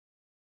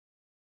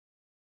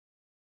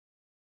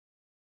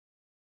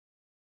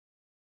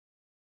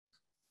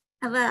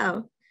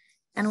Hello,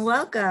 and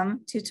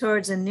welcome to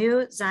Towards a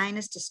New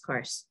Zionist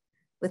Discourse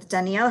with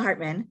Donniel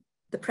Hartman,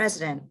 the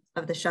president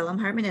of the Shalom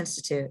Hartman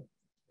Institute,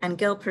 and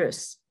Gil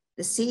Preuss,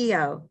 the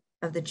CEO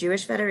of the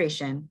Jewish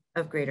Federation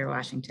of Greater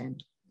Washington.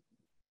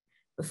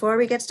 Before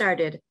we get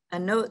started, a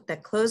note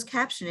that closed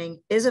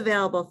captioning is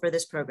available for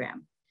this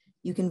program.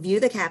 You can view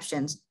the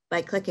captions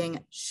by clicking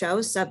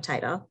Show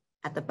Subtitle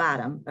at the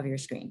bottom of your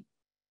screen.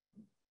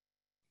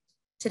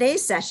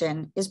 Today's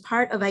session is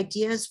part of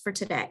Ideas for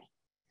Today,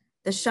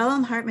 the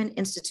Shalom Hartman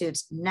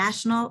Institute's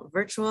national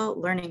virtual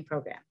learning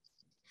program,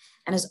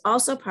 and is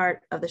also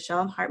part of the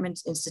Shalom Hartman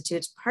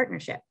Institute's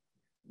partnership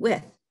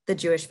with the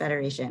Jewish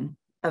Federation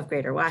of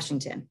Greater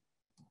Washington.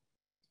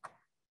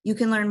 You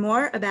can learn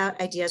more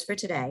about Ideas for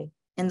Today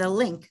in the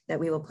link that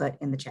we will put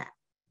in the chat.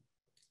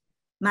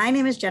 My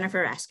name is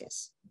Jennifer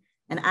Raskus,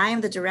 and I am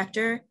the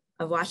Director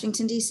of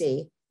Washington,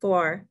 D.C.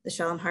 for the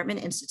Shalom Hartman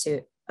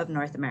Institute of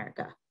North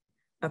America,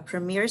 a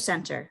premier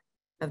center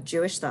of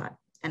Jewish thought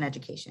and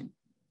education.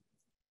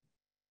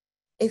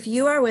 If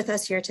you are with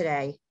us here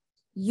today,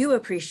 you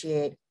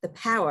appreciate the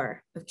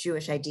power of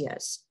Jewish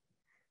ideas.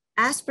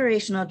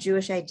 Aspirational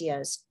Jewish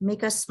ideas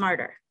make us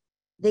smarter.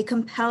 They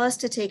compel us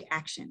to take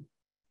action.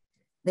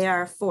 They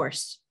are a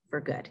force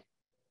for good.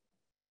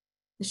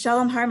 The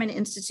Shalom Hartman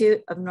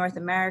Institute of North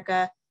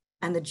America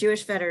and the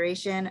Jewish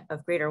Federation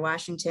of Greater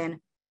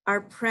Washington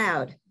are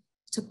proud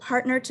to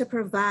partner to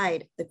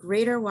provide the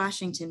Greater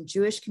Washington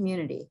Jewish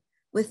community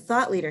with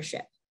thought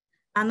leadership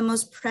on the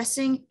most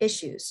pressing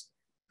issues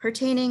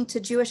pertaining to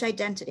Jewish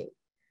identity,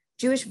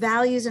 Jewish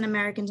values in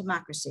American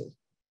democracy,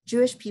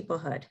 Jewish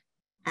peoplehood,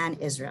 and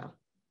Israel.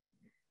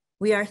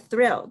 We are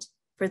thrilled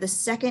for the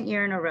second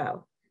year in a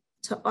row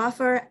to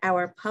offer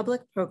our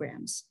public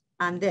programs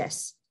on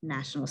this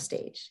national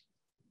stage.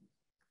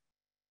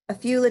 A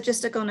few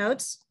logistical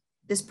notes: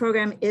 this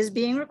program is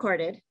being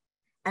recorded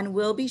and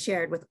will be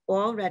shared with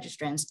all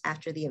registrants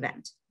after the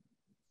event.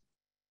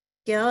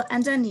 Gil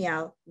and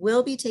Donniel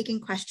will be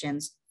taking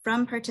questions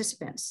from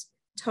participants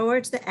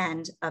towards the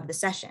end of the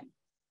session.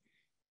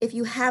 If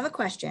you have a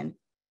question,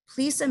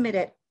 please submit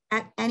it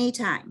at any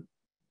time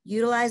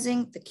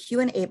utilizing the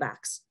Q&A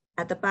box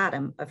at the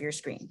bottom of your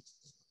screen.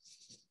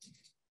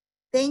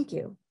 Thank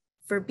you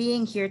for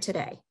being here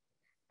today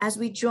as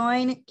we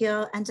join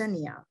Gil and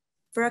Donniel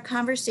for a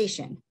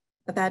conversation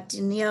about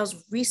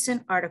Donniel's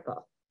recent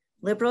article,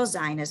 Liberal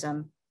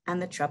Zionism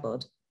and the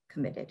Troubled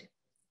Committed.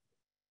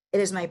 It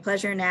is my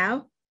pleasure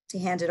now to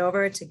hand it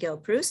over to Gil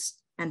Preuss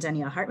and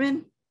Donniel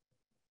Hartman.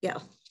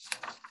 Gil.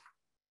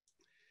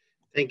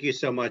 Thank you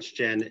so much,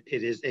 Jen.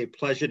 It is a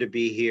pleasure to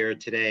be here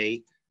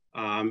today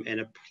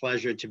and a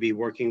pleasure to be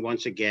working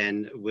once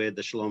again with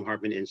the Shalom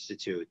Hartman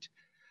Institute.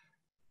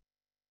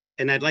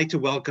 And I'd like to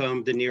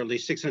welcome the nearly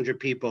 600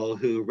 people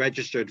who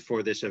registered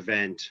for this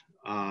event.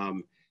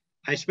 I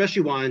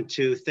especially want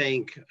to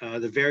thank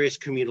the various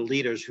community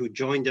leaders who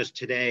joined us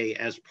today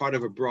as part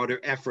of a broader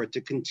effort to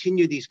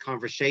continue these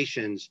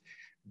conversations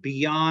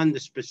beyond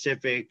the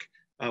specific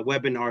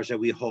webinars that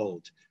we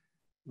hold.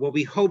 What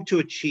we hope to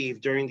achieve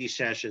during these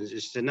sessions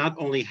is to not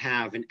only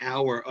have an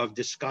hour of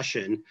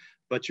discussion,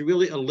 but to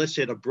really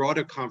elicit a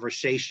broader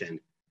conversation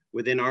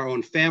within our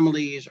own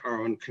families, our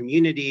own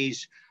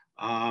communities,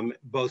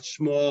 both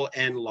small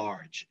and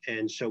large.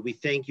 And so we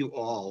thank you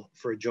all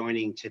for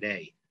joining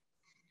today.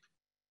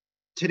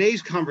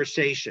 Today's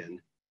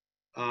conversation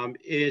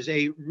is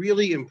a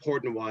really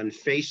important one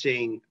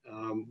facing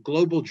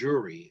global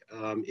Jewry,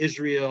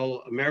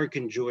 Israel,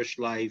 American Jewish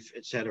life,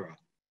 etc.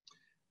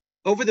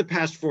 Over the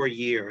past 4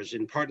 years,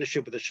 in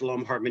partnership with the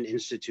Shalom Hartman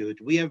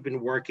Institute, we have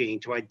been working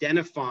to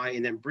identify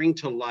and then bring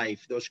to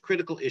life those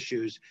critical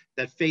issues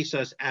that face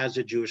us as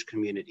a Jewish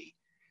community.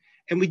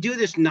 And we do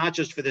this not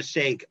just for the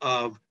sake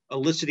of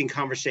eliciting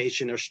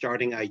conversation or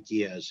starting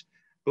ideas,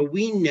 but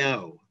we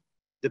know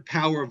the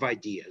power of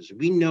ideas.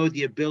 We know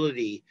the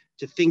ability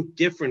to think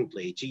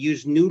differently, to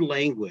use new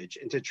language,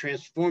 and to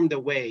transform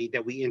the way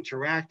that we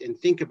interact and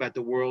think about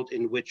the world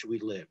in which we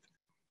live.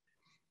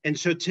 And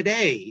so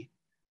today,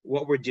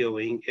 what we're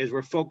doing is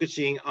we're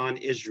focusing on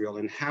Israel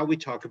and how we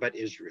talk about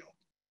Israel.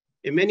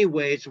 In many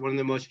ways, one of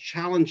the most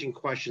challenging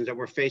questions that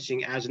we're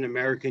facing as an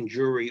American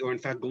Jewry, or in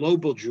fact,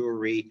 global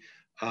Jewry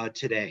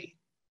today.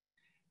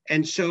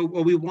 And so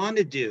what we want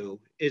to do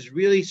is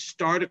really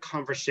start a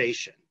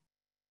conversation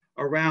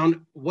around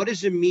what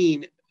does it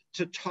mean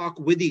to talk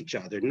with each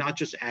other, not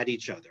just at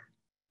each other?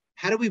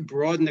 How do we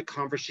broaden the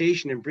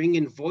conversation and bring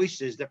in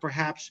voices that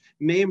perhaps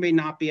may or may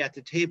not be at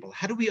the table?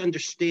 How do we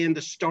understand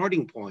the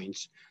starting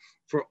points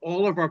for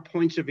all of our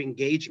points of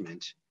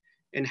engagement?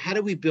 And how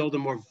do we build a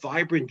more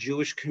vibrant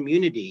Jewish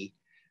community,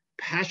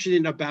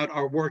 passionate about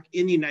our work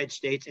in the United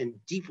States and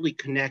deeply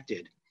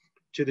connected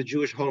to the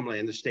Jewish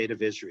homeland, the state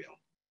of Israel?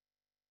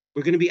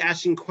 We're going to be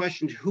asking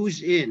questions: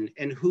 who's in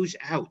and who's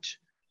out?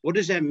 What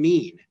does that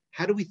mean?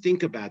 How do we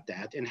think about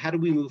that? And how do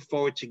we move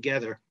forward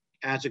together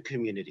as a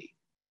community?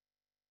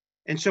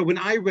 And so when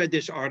I read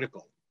this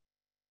article,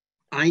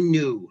 I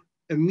knew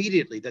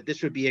immediately that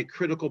this would be a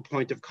critical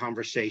point of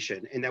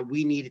conversation and that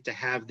we needed to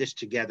have this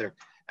together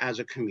as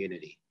a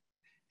community.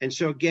 And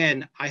so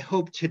again, I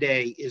hope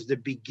today is the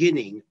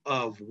beginning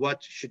of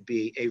what should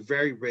be a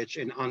very rich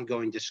and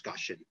ongoing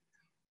discussion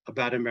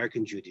about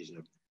American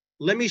Judaism.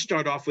 Let me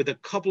start off with a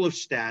couple of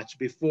stats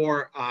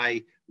before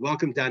I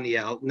welcome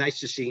Donniel. Nice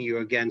to see you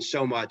again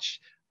so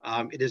much.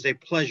 It is a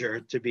pleasure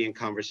to be in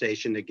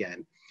conversation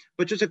again.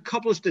 But just a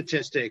couple of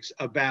statistics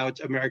about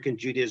American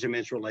Judaism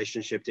and its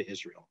relationship to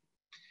Israel.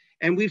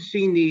 And we've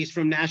seen these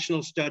from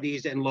national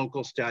studies and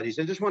local studies.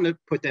 I just want to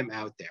put them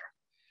out there.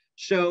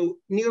 So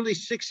nearly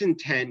 6 in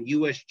 10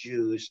 US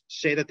Jews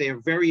say that they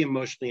are very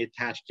emotionally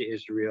attached to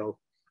Israel.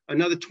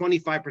 Another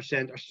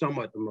 25% are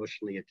somewhat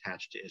emotionally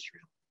attached to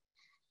Israel.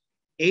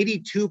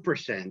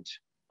 82%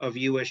 of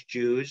US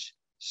Jews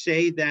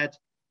say that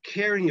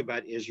caring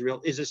about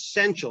Israel is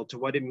essential to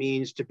what it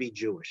means to be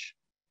Jewish,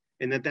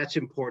 and that that's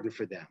important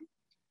for them.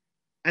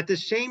 At the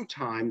same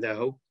time,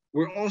 though,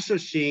 we're also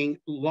seeing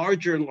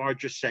larger and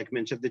larger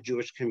segments of the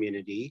Jewish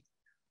community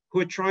who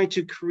are trying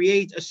to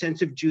create a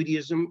sense of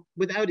Judaism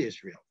without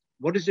Israel.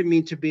 What does it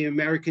mean to be an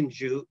American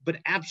Jew, but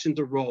absent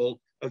the role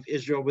of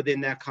Israel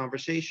within that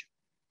conversation?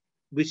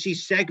 We see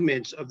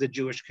segments of the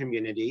Jewish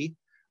community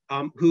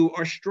who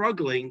are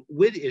struggling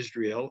with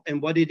Israel and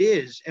what it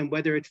is and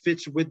whether it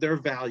fits with their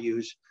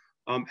values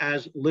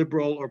as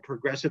liberal or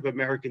progressive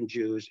American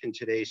Jews in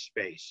today's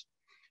space.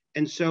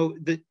 And so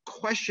the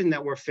question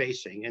that we're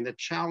facing and the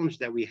challenge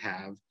that we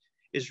have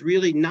is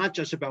really not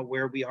just about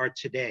where we are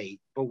today,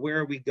 but where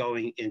are we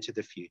going into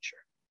the future?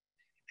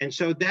 And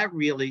so that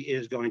really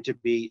is going to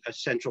be a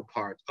central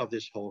part of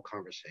this whole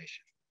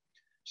conversation.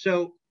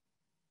 So,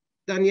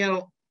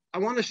 Donniel, I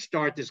want to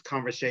start this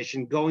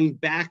conversation going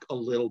back a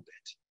little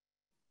bit,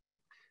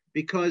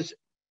 because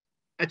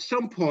at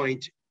some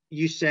point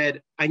you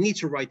said, I need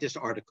to write this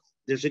article.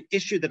 There's an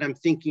issue that I'm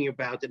thinking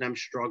about that I'm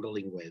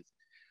struggling with.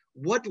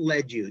 What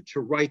led you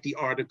to write the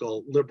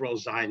article, Liberal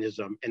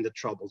Zionism and the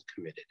Troubles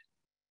Committed?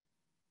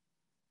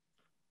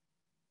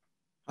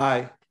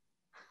 Hi.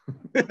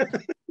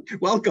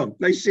 Welcome.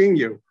 Nice seeing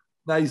you.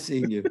 Nice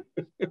seeing you.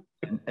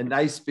 and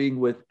nice being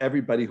with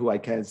everybody who I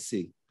can't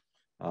see.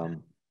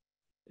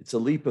 It's a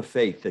leap of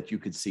faith that you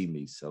could see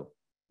me. So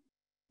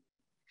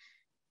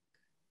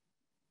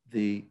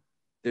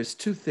there's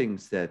two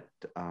things that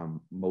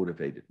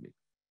motivated me.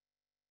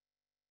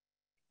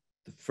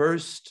 The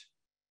first,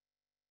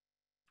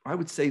 I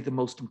would say the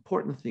most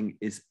important thing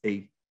is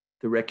the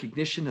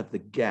recognition of the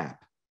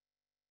gap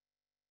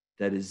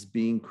that is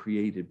being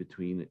created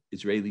between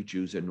Israeli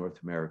Jews and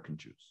North American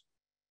Jews.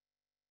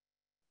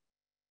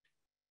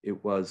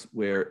 It was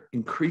where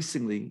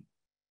increasingly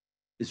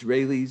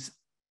Israelis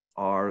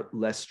are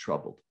less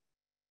troubled,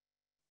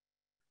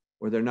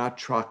 or they're not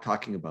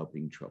talking about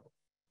being troubled.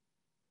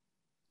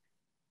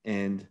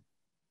 And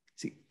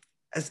see,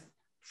 as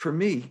for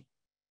me,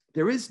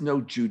 there is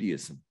no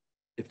Judaism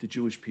if the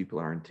Jewish people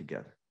aren't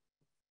together.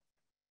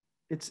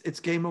 It's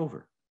game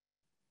over.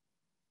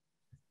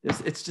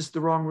 It's just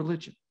the wrong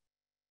religion.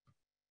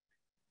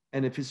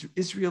 And if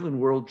Israel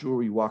and world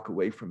Jewry walk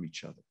away from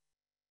each other,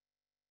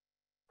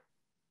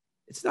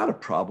 it's not a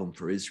problem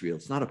for Israel.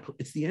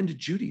 It's the end of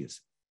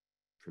Judaism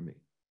for me.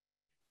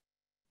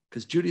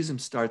 Because Judaism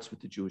starts with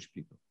the Jewish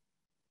people.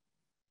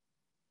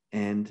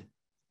 And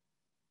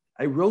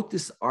I wrote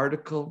this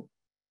article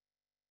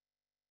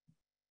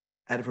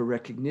out of a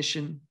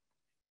recognition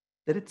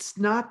that it's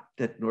not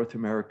that North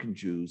American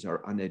Jews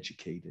are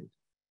uneducated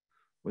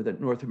or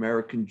that North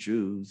American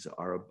Jews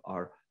are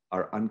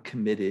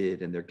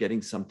uncommitted and they're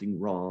getting something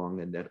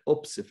wrong, and that,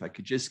 oops, if I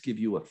could just give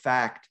you a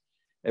fact,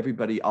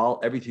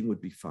 everything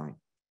would be fine.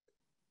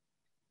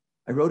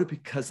 I wrote it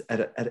because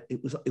I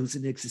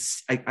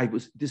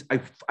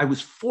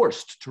was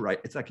forced to write.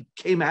 It's like it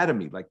came out of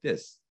me like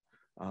this,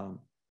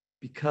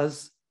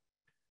 because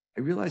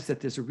I realized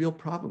that there's a real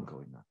problem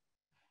going on,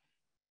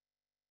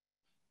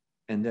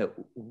 and that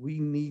we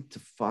need to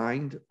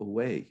find a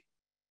way,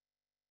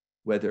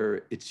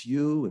 whether it's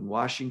you in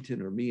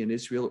Washington or me in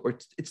Israel, or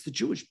it's the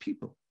Jewish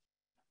people.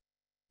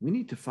 We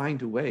need to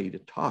find a way to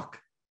talk,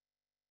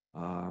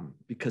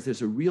 because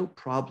there's a real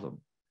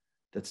problem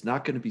that's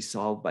not going to be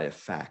solved by a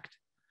fact.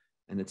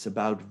 And it's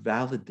about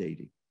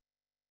validating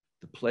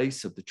the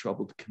place of the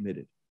troubled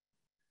committed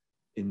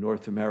in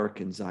North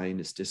American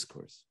Zionist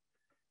discourse,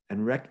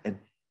 and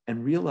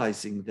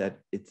realizing that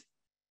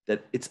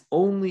it's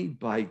only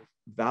by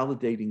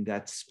validating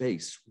that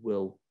space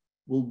will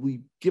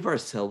we give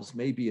ourselves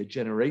maybe a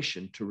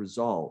generation to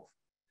resolve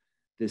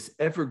this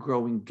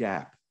ever-growing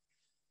gap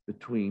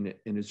between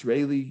an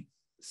Israeli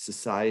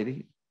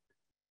society,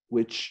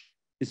 which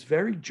is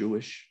very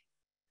Jewish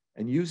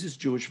and uses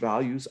Jewish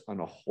values on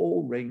a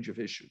whole range of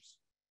issues.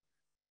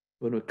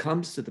 When it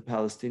comes to the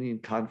Palestinian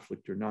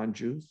conflict or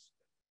non-Jews,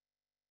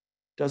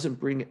 doesn't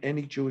bring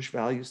any Jewish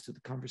values to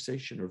the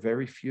conversation, or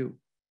very few,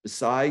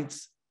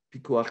 besides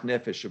pikuach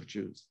nefesh of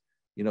Jews,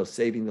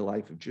 saving the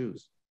life of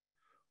Jews.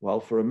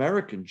 While for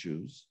American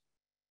Jews,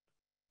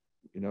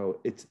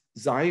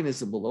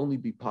 Zionism will only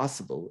be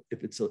possible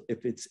if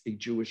it's a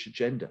Jewish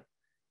agenda,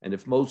 and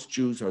if most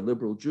Jews are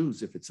liberal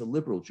Jews, if it's a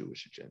liberal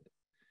Jewish agenda.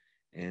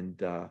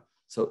 And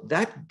so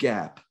that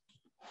gap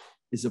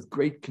is of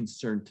great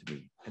concern to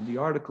me. And the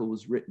article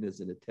was written as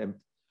an attempt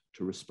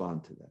to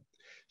respond to that.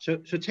 So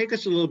take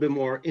us a little bit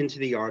more into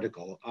the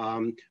article.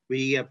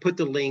 We put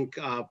the link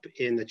up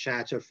in the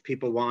chat so if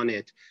people want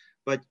it,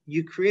 but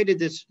you created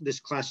this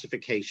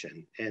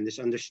classification and this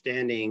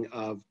understanding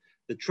of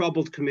the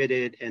troubled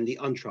committed and the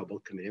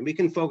untroubled committed. And we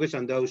can focus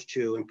on those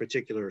two in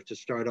particular to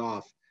start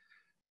off.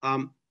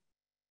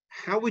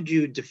 How would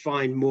you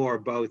define more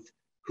both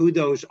who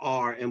those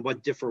are and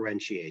what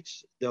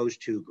differentiates those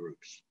two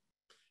groups?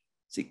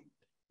 See,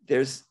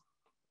 there's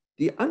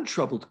the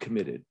untroubled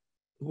committed,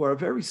 who are a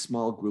very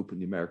small group in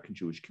the American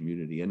Jewish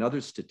community, and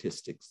other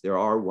statistics. There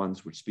are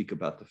ones which speak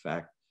about the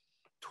fact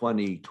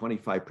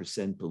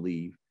 25%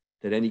 believe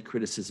that any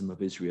criticism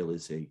of Israel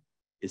is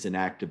an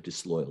act of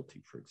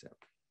disloyalty, for example.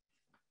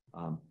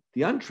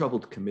 The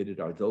untroubled committed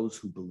are those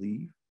who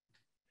believe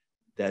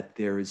that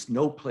there is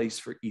no place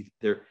for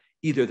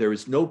either there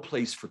is no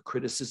place for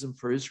criticism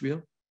for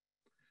Israel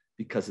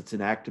because it's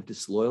an act of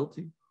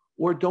disloyalty,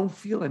 or don't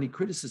feel any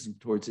criticism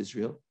towards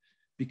Israel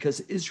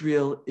because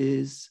Israel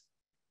is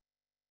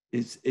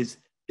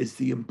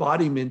the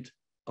embodiment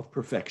of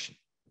perfection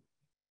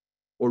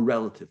or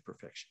relative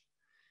perfection.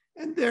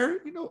 And they're,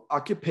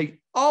 occupy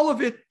all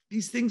of it.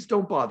 These things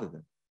don't bother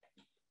them.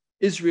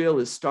 Israel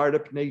is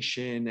startup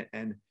nation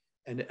and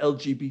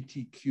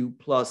LGBTQ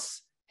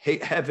plus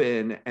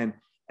heaven and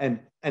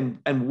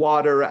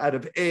water out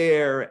of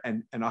air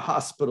and a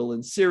hospital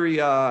in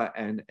Syria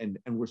and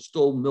we're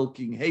still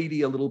milking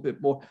Haiti a little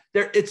bit more.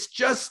 It's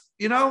just,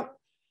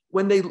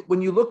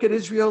 when you look at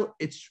Israel,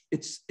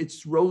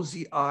 it's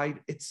rosy-eyed.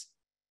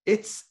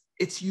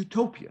 It's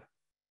utopia.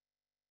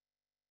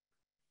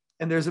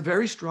 And there's a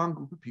very strong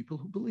group of people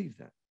who believe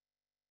that.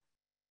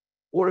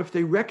 Or if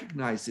they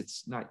recognize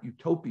it's not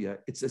utopia,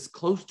 it's as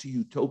close to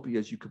utopia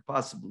as you could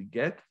possibly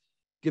get,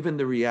 given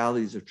the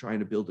realities of trying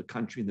to build a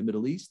country in the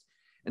Middle East.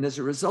 And as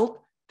a result,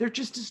 there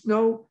just is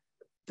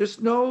there's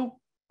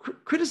no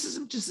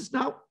criticism, is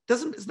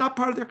not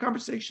part of their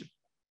conversation.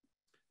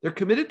 They're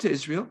committed to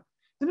Israel.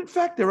 And in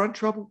fact, they're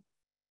untroubled.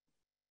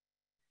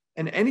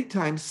 And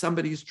anytime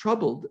somebody is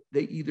troubled,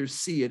 they either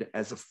see it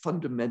as a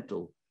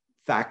fundamental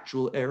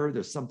factual error,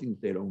 there's something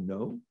that they don't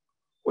know,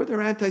 or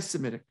they're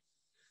anti-Semitic.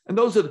 And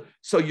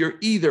so you're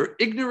either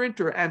ignorant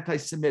or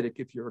anti-Semitic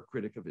if you're a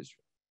critic of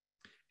Israel.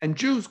 And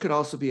Jews could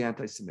also be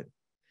anti-Semitic.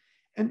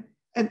 And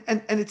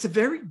it's a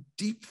very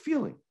deep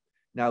feeling.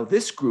 Now,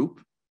 this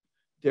group,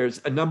 there's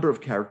a number of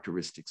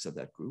characteristics of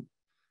that group.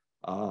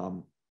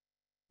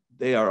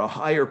 They are a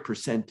higher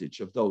percentage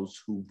of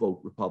those who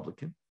vote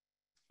Republican.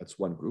 That's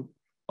one group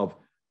of,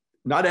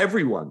 not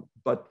everyone,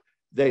 but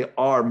they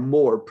are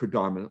more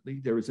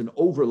predominantly. There is an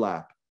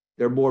overlap.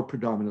 They're more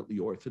predominantly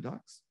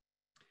Orthodox.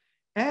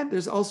 And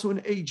there's also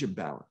an age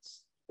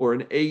imbalance or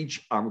an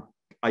age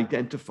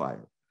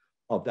identifier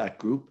of that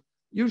group.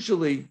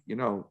 Usually,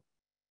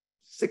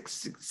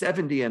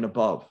 70 and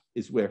above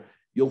is where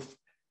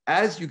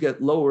as you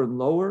get lower and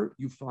lower,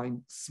 you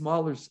find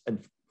smaller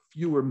and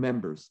fewer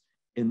members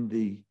in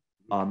the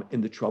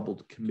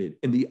untroubled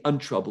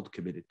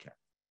committed camp.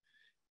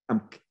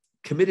 I'm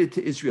committed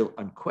to Israel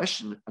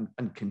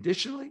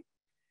unconditionally,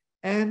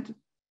 and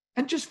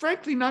just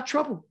frankly not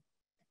troubled.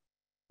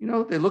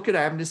 They look at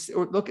amnesty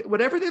or look at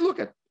whatever they look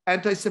at,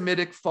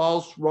 anti-Semitic,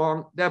 false,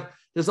 wrong.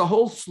 There's a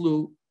whole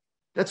slew.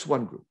 That's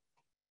one group.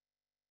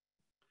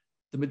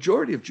 The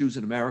majority of Jews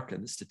in America,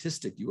 and the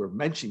statistic you were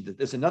mentioning, that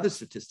there's another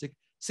statistic,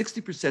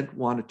 60%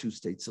 want a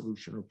two-state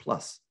solution or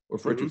plus, or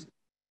for a two-state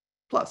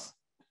plus.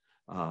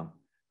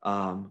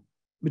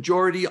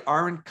 Majority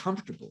aren't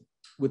comfortable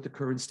with the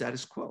current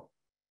status quo.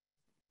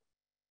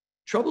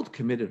 Troubled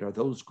committed are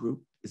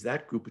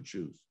that group of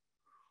Jews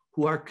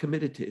who are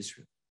committed to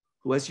Israel,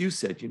 who, as you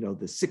said, the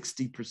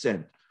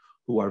 60%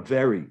 who are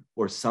very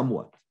or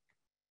somewhat,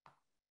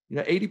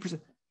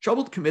 80%.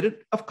 Troubled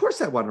committed, of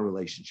course I want a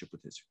relationship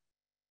with Israel.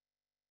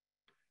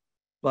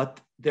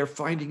 But they're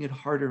finding it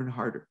harder and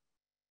harder.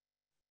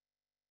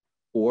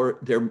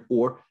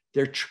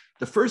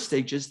 The first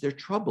stage is they're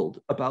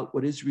troubled about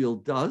what Israel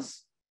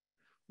does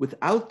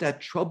without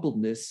that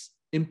troubledness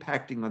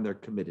impacting on their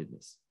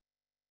committedness.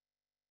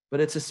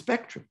 But it's a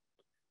spectrum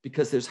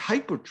because there's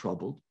hyper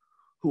troubled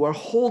who are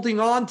holding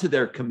on to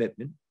their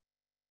commitment,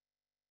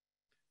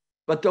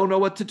 but don't know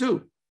what to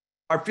do,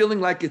 are feeling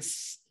like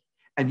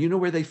and you know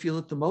where they feel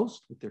it the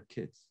most? With their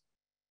kids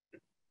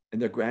and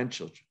their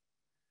grandchildren.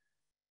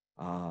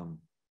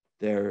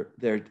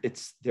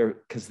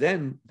 Because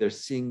then they're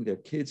seeing their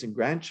kids and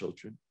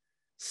grandchildren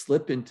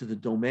slip into the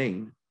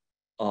domain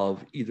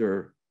of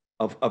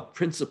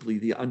principally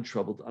the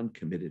untroubled,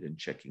 uncommitted, and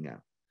checking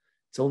out.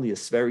 It's only a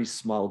very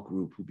small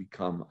group who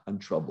become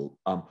untroubled,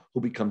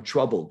 who become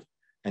troubled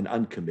and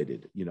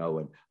uncommitted,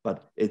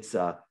 but it's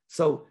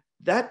so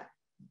that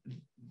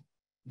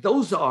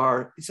those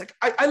are, it's like,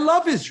 I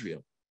love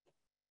Israel.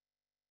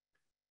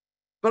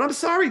 But I'm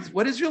sorry,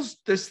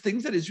 there's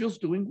things that Israel's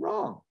doing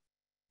wrong.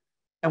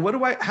 And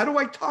how do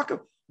I talk?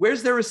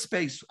 Where's there a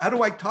space? How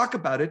do I talk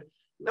about it?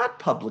 Not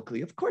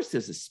publicly, of course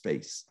there's a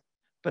space.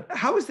 But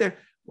how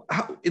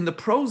in the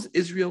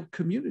pro-Israel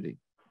community,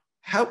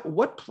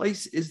 what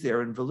place is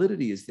there and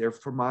validity is there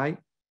for my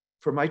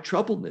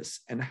troubledness?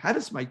 And how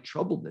does my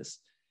troubledness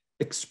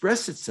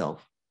express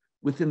itself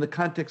within the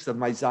context of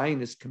my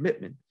Zionist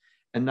commitment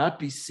and not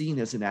be seen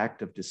as an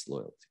act of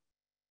disloyalty?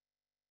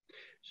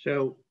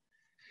 So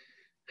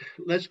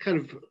let's kind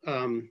of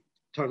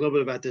talk a little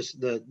bit about this,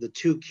 the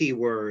two key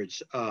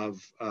words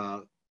of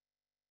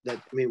that,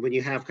 I mean, when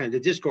you have kind of the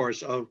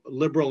discourse of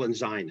liberal and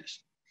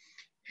Zionist.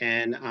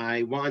 And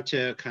I want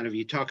to kind of,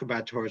 you talk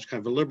about towards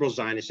kind of a liberal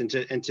Zionist, and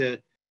to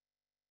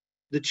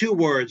the two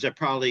words that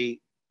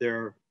probably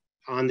they're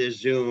on this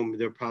Zoom,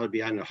 there'll probably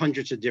be, I don't know,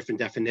 hundreds of different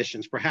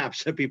definitions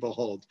perhaps that people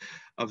hold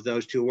of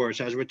those two words.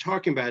 So as we're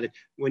talking about it,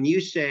 when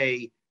you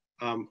say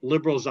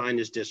liberal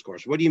Zionist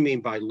discourse, what do you mean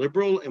by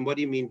liberal and what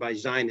do you mean by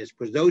Zionist?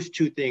 Because those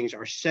two things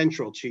are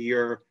central to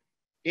your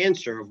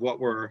answer of what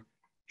we're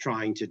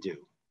trying to do.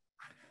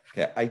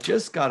 Okay, I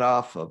just got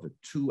off of a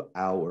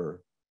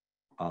 2-hour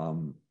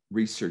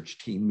research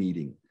team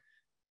meeting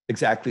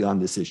exactly on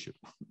this issue.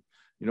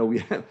 You know, we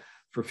have,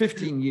 for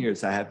 15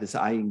 years, I have this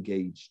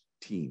iEngage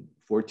team,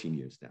 14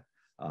 years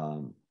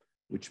now,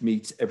 which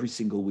meets every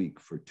single week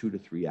for 2 to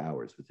 3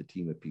 hours with a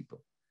team of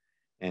people.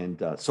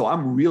 And so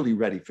I'm really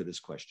ready for this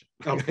question.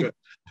 Okay.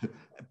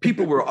 We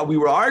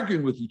were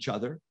arguing with each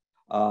other,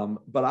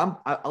 but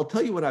I'll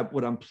tell you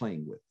what I'm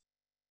playing with.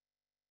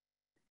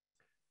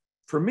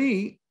 For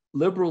me,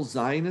 liberal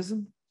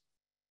Zionism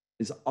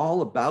is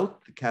all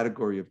about the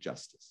category of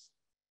justice.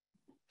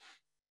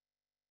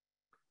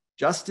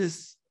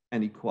 Justice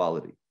and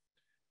equality.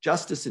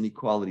 Justice and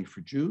equality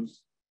for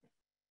Jews,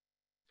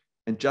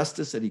 and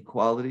justice and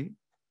equality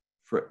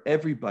for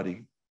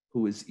everybody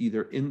who is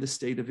either in the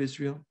state of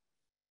Israel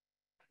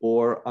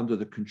or under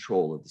the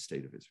control of the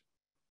state of Israel.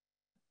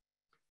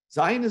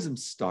 Zionism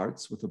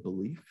starts with a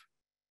belief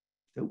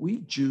that we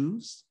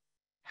Jews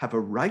have a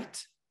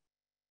right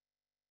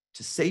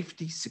to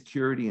safety,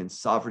 security, and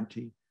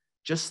sovereignty,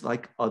 just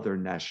like other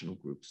national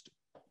groups do.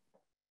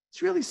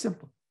 It's really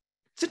simple.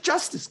 It's a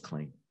justice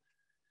claim.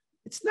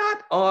 It's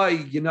not, oh,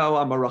 you know,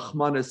 I'm a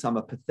Rahmanis, I'm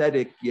a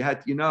pathetic, you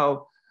had, you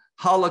know,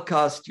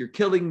 Holocaust, you're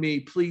killing me,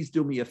 please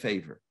do me a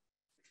favor.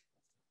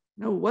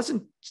 No, it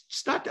wasn't,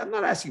 it's not, I'm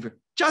not asking for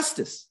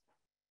justice.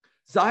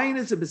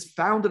 Zionism is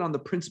founded on the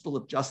principle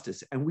of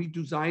justice, and we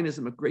do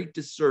Zionism a great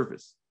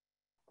disservice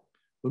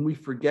when we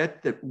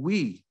forget that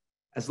we,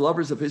 as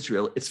lovers of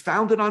Israel, it's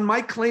founded on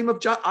my claim of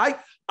justice.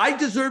 I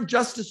deserve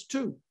justice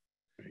too.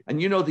 And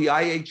you know, the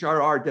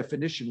IHRR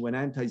definition when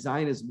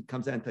anti-Zionism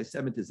becomes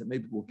anti-Semitism,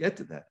 maybe we'll get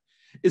to that,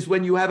 is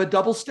when you have a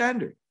double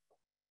standard.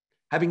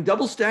 Having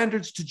double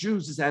standards to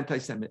Jews is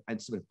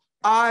anti-Semitism.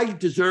 I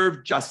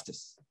deserve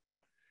justice.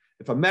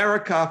 If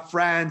America,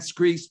 France,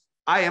 Greece,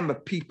 I am a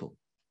people.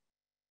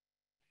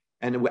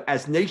 And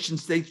as nation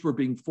states were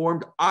being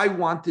formed, I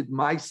wanted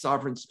my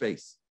sovereign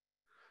space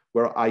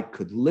where I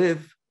could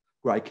live,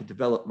 where I could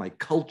develop my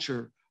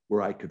culture,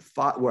 where I could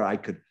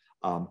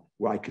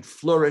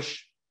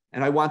flourish,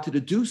 and I wanted to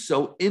do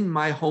so in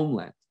my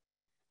homeland.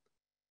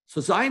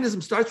 So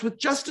Zionism starts with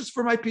justice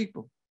for my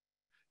people,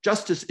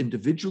 justice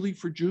individually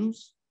for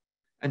Jews,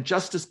 and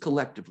justice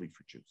collectively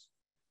for Jews.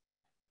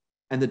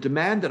 And the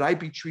demand that I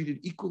be treated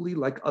equally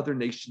like other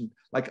national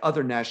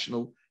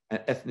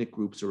and ethnic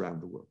groups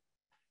around the world.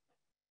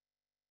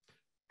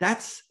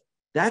 That's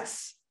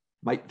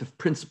the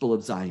principle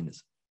of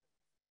Zionism.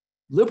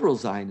 Liberal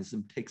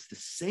Zionism takes the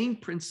same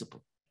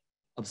principle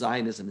of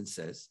Zionism and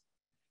says,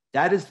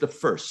 that is the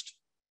first.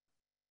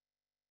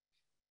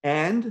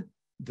 And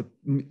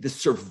the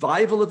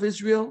survival of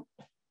Israel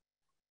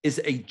is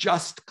a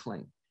just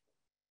claim.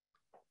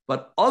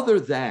 But other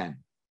than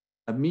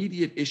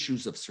immediate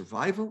issues of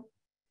survival,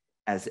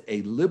 as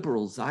a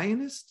liberal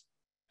Zionist,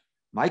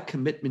 my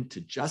commitment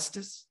to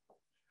justice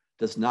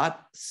does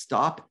not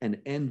stop and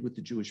end with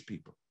the Jewish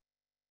people.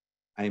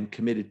 I am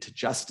committed to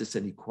justice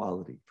and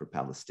equality for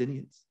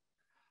Palestinians.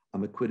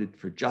 I'm committed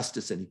for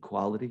justice and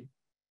equality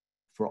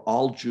for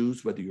all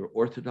Jews, whether you're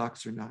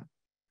Orthodox or not.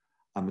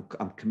 I'm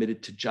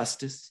committed to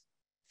justice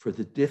for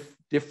the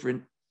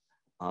different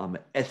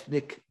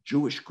ethnic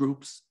Jewish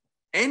groups.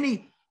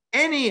 Any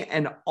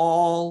and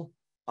all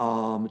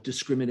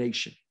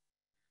discrimination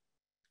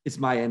is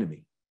my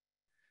enemy.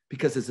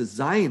 Because as a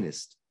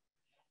Zionist,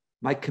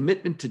 my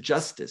commitment to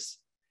justice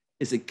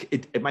is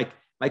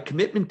my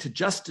commitment to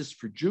justice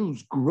for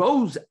Jews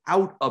grows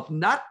out of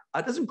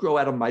it doesn't grow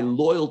out of my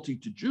loyalty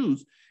to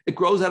Jews, it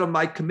grows out of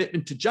my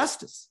commitment to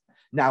justice.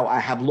 Now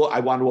I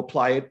want to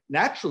apply it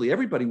naturally.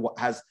 Everybody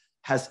has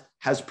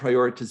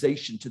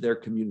prioritization to their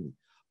community.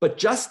 But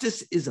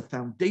justice is a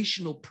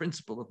foundational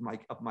principle of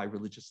my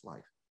religious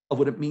life, of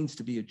what it means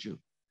to be a Jew.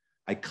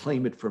 I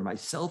claim it for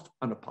myself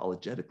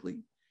unapologetically,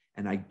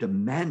 and I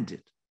demand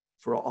it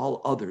for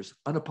all others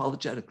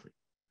unapologetically.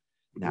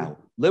 Now,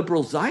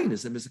 liberal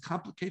Zionism is a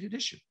complicated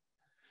issue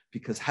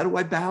because how do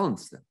I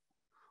balance them?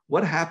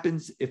 What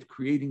happens if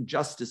creating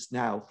justice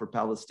now for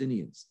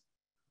Palestinians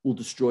will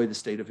destroy the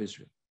state of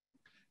Israel?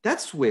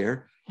 That's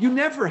where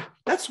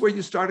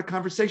you start a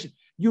conversation.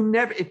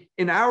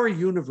 In our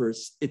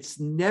universe, it's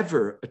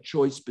never a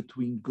choice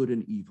between good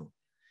and evil.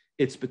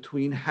 It's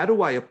between how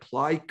do I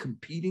apply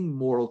competing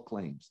moral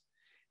claims?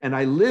 And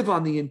I live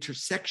on the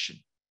intersection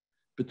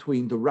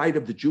between the right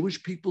of the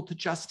Jewish people to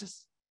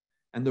justice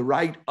and the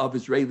right of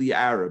Israeli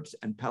Arabs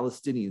and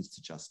Palestinians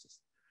to justice.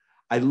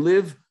 I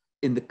live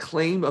in the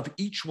claim of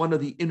each one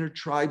of the inner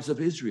tribes of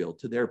Israel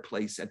to their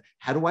place. And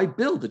how do I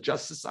build a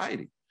just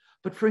society?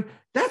 But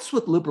that's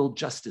what liberal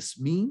justice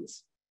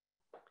means.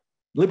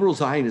 Liberal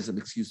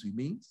Zionism,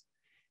 means.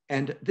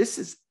 And this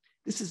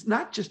is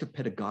not just a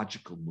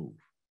pedagogical move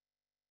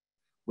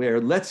where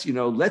let's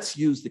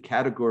use the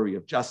category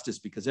of justice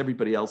because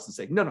everybody else is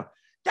saying, no,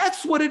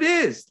 that's what it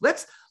is.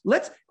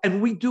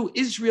 And we do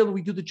Israel,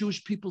 we do the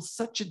Jewish people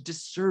such a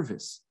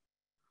disservice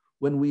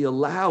when we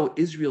allow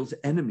Israel's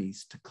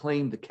enemies to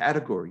claim the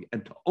category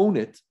and to own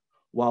it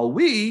while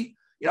we,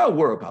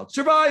 we're about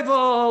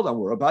survival and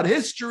we're about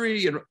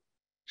history and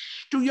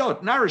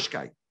shtuyot,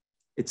 narishkeit.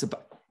 It's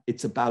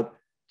about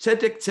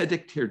tzedek,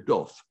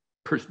 tirdof.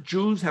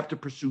 Jews have to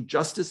pursue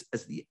justice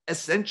as the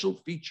essential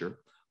feature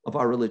of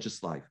our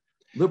religious life.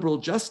 Liberal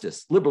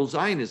justice, liberal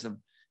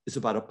Zionism is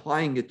about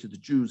applying it to the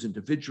Jews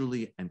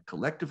individually and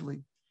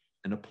collectively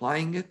and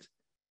applying it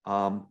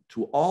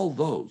to all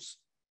those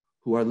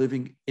who are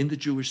living in the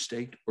Jewish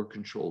state or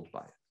controlled by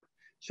it.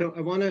 So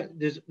I want to,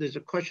 there's a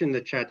question in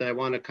the chat that I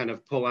want to kind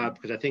of pull out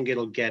because I think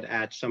it'll get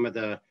at some of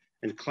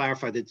and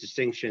clarify the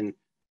distinction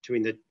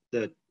between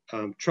the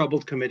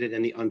troubled committed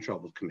and the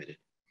untroubled committed.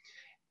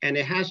 And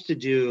it has to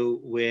do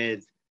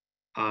with,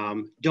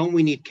 don't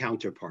we need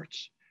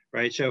counterparts,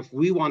 right? So if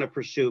we want to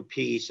pursue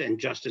peace and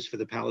justice for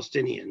the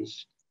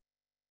Palestinians,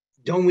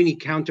 don't we need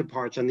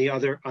counterparts on the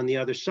other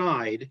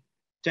side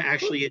to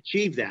actually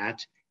achieve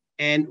that?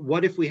 And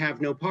what if we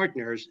have no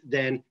partners?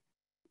 Then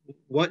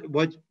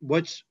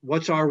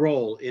what's our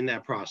role in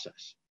that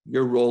process?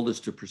 Your role is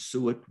to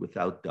pursue it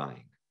without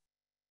dying,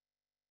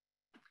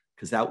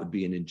 because that would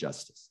be an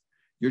injustice.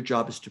 Your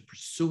job is to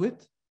pursue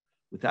it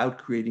without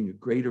creating a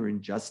greater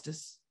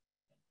injustice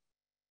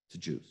to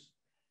Jews.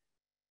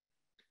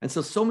 And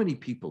so many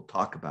people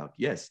talk about,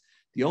 yes,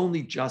 the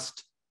only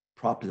just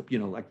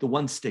like the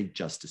one state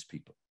justice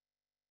people.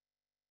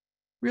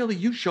 Really,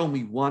 you show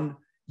me one,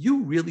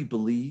 you really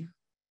believe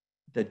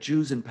that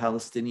Jews and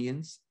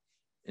Palestinians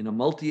in a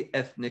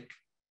multi-ethnic,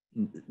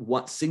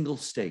 single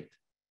state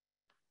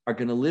are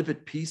going to live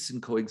at peace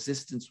and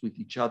coexistence with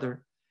each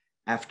other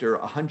after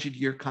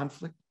 100-year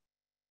conflict?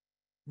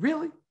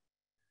 Really?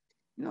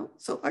 I'm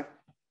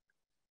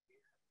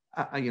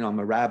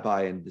a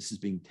rabbi and this is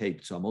being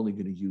taped, so I'm only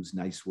going to use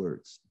nice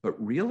words. But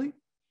really,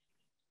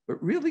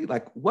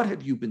 like, what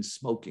have you been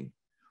smoking?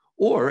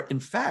 Or, in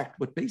fact,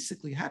 what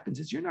basically happens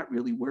is you're not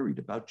really worried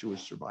about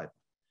Jewish survival.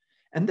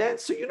 And then,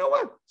 so you know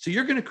what? So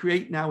you're going to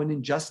create now an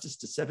injustice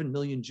to 7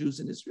 million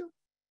Jews in Israel?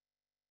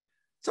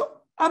 So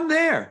I'm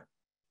there.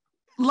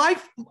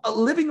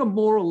 Living a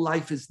moral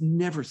life is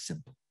never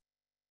simple.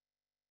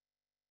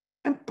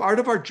 And part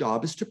of our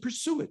job is to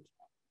pursue it.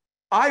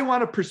 I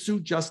want to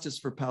pursue justice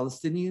for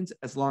Palestinians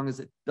as long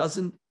as it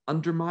doesn't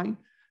undermine,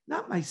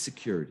 not my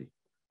security.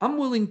 I'm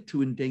willing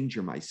to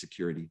endanger my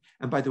security.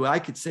 And by the way, I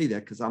could say that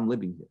because I'm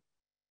living here.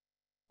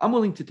 I'm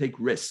willing to take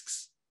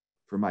risks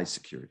for my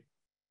security,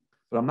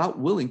 but I'm not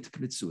willing to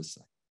commit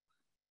suicide.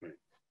 Right.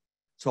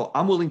 So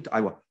I'm willing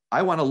to,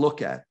 I want to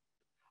look at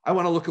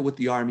what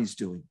the army's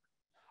doing.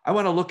 I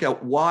want to look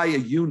at why a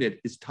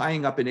unit is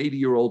tying up an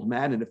 80-year-old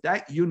man. And if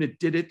that unit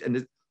did it,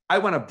 I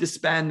want to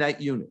disband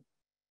that unit.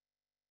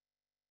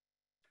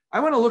 I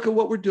want to look at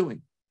what we're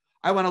doing.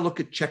 I want to look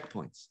at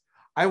checkpoints.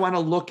 I want to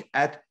look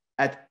at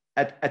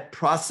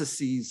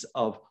processes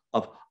of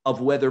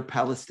whether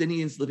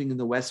Palestinians living in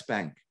the West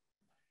Bank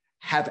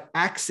have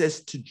access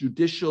to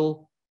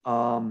judicial,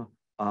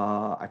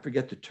 I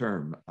forget the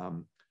term,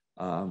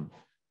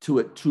 to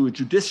a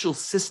judicial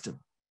system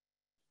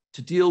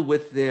to deal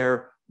with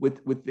their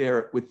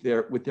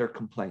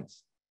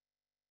complaints.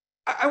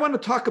 I want to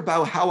talk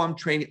about how I'm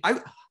training.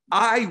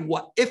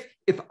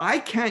 If I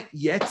can't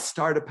yet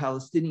start a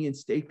Palestinian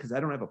state because I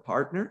don't have a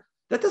partner,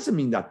 that doesn't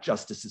mean that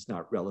justice is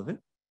not relevant.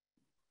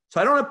 So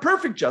I don't have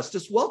perfect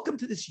justice. Welcome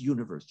to this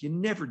universe. You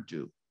never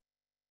do.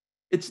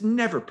 It's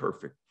never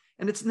perfect,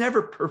 and it's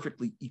never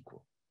perfectly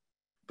equal.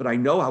 But I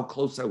know how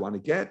close I want to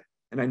get,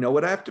 and I know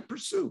what I have to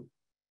pursue.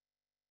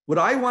 Would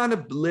I want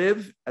to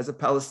live as a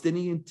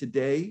Palestinian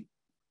today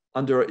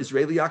under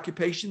Israeli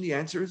occupation? The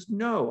answer is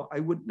no, I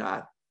would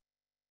not.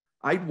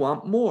 I'd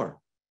want more.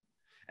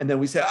 And then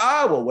we say,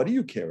 well, what do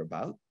you care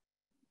about?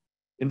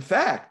 In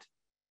fact,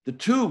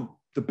 the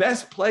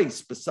best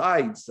place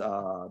besides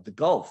the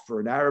Gulf for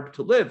an Arab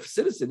to live,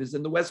 citizen, is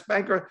in the West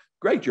Bank.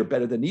 Great, you're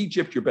better than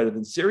Egypt, you're better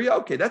than Syria.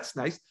 Okay, that's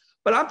nice.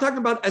 But I'm talking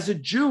about, as a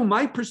Jew,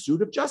 my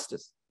pursuit of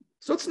justice.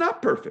 So it's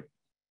not perfect,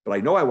 but I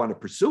know I want to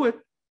pursue it,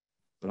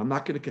 but I'm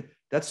not going to.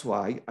 That's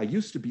why I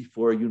used to be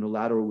for a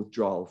unilateral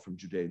withdrawal from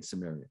Judea and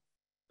Samaria.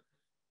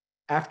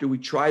 After we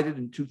tried it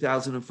in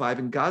 2005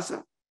 in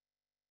Gaza,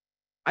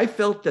 I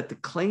felt that the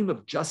claim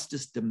of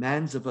justice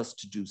demands of us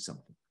to do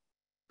something,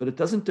 but it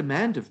doesn't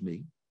demand of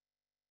me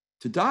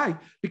to die,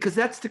 because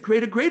that's to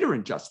create a greater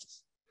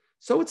injustice.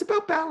 So it's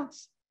about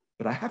balance,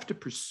 but I have to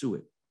pursue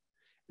it.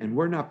 and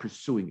we're not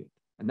pursuing it.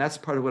 And that's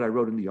part of what I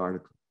wrote in the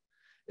article.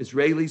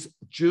 Israelis,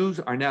 Jews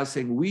are now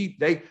saying we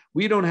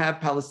don't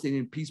have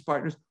Palestinian peace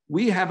partners.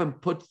 We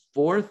haven't put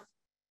forth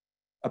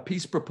a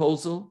peace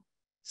proposal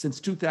since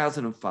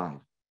 2005.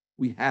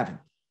 We haven't.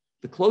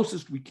 The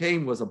closest we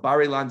came was a Bar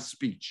Ilan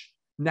speech.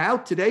 Now,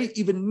 today,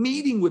 even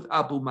meeting with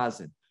Abu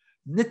Mazen,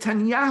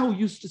 Netanyahu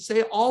used to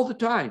say all the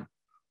time,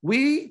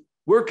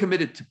 we're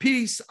committed to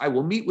peace. I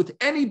will meet with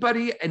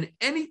anybody and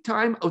any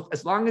time,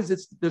 as long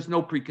as there's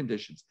no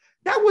preconditions.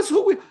 That was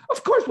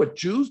of course, what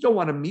Jews don't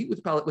want to meet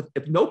with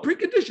if no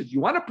preconditions.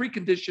 You want a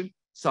precondition?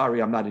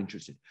 Sorry, I'm not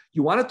interested.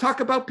 You want to talk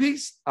about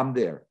peace? I'm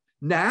there.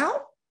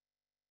 Now,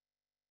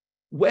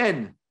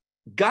 when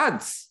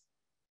Gantz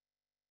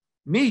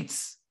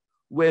meets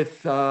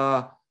with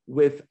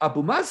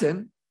Abu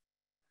Mazen,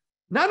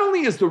 not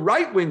only is the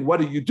right wing,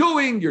 what are you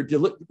doing?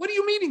 What are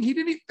you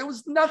meeting? There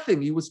was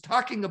nothing. He was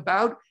talking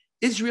about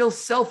Israel's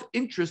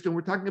self-interest, and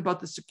we're talking about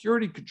the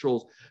security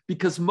controls,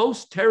 because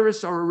most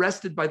terrorists are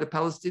arrested by the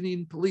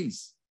Palestinian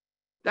police.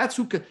 That's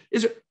who can.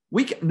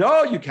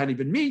 No, you can't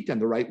even meet.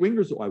 And the right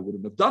wingers, I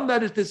wouldn't have done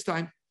that at this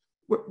time.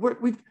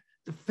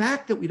 The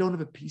fact that we don't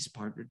have a peace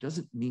partner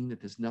doesn't mean that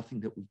there's nothing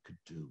that we could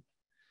do.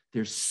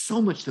 There's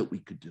so much that we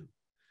could do.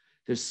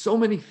 There's so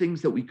many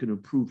things that we can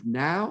improve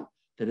now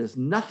that has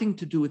nothing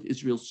to do with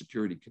Israel's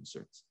security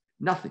concerns.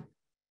 Nothing.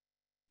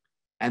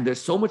 And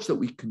there's so much that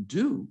we can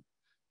do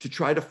to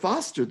try to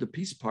foster the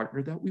peace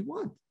partner that we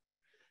want.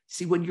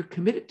 See, when you're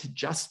committed to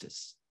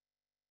justice,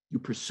 you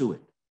pursue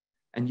it.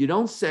 And you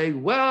don't say,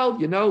 well,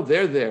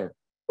 they're there.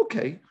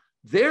 Okay,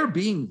 their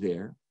being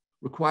there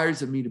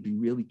requires of me to be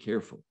really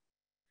careful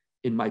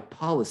in my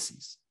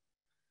policies,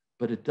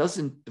 but it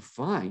doesn't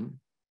define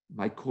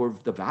my core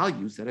of the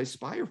values that I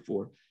aspire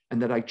for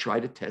and that I try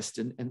to test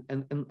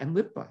and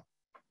live by.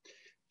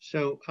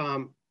 So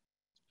I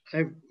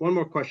have one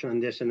more question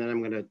on this, and then I'm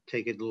going to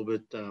take it a little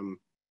bit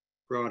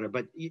broader.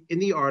 But in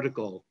the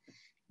article,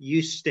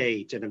 you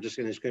state, and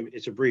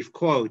it's a brief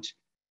quote,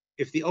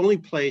 if the only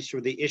place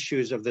where the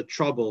issues of the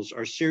troubles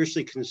are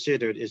seriously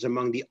considered is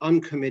among the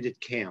uncommitted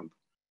camp,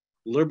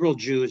 liberal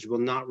Jews will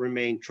not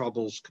remain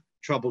trouble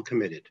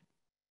committed.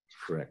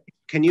 Correct.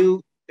 Can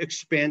you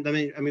expand? I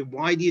mean,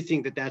 why do you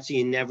think that that's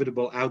the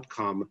inevitable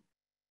outcome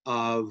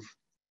of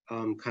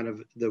kind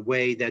of the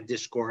way that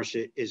discourse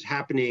is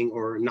happening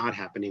or not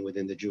happening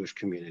within the Jewish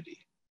community?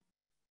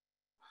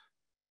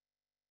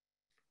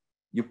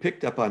 You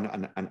picked up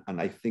on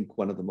I think,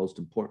 one of the most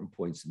important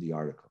points in the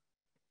article.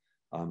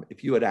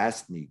 If you had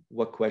asked me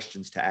what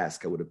questions to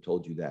ask, I would have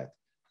told you that.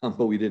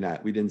 But we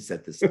didn't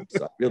set this up,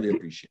 so I really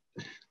appreciate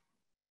it.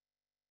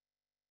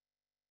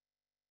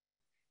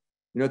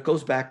 It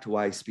goes back to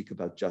why I speak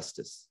about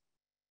justice.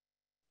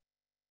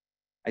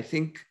 I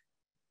think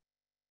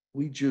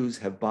we Jews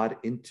have bought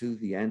into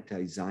the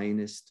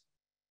anti-Zionist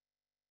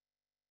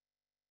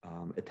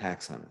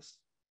attacks on us.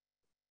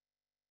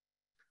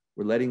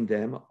 We're letting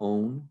them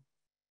own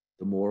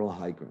the moral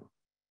high ground.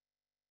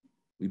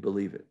 We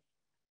believe it.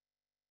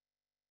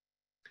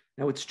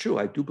 Now, it's true,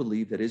 I do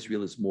believe that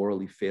Israel is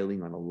morally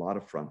failing on a lot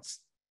of fronts.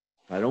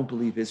 But I don't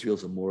believe Israel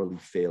is a morally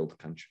failed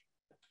country.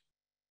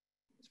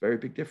 It's a very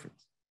big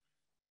difference.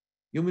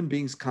 Human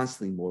beings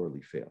constantly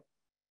morally fail,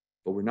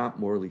 but we're not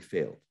morally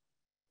failed.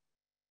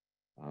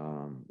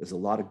 There's a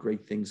lot of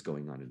great things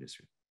going on in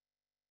Israel,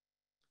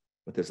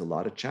 but there's a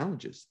lot of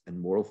challenges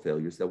and moral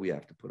failures that we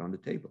have to put on the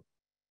table.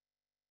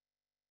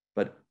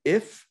 But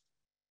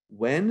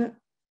when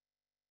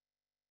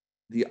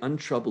the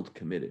untroubled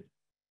committed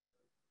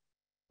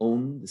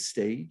own the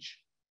stage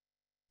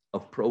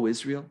of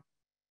pro-Israel,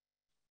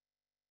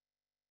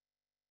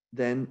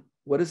 then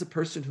what is a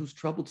person who's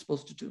troubled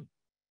supposed to do?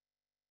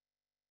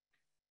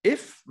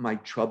 If my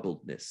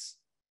troubledness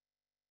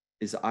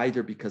is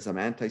either because I'm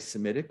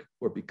anti-Semitic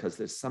or because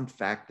there's some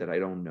fact that I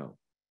don't know.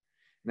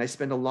 And I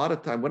spend a lot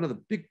of time, one of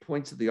the big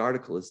points of the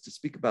article is to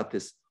speak about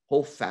this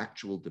whole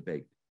factual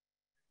debate,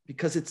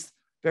 because it's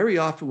very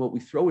often what we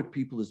throw at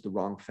people is the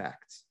wrong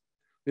facts.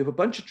 We have a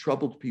bunch of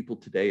troubled people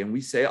today and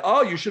we say,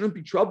 oh, you shouldn't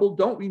be troubled.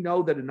 Don't we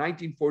know that in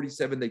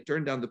 1947, they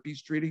turned down the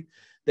peace treaty?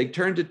 They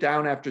turned it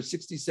down after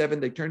 67.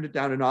 They turned it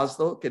down in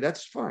Oslo. Okay,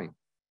 that's fine.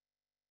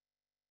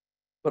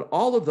 But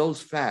all of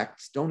those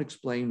facts don't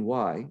explain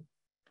why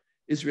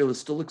Israel is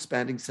still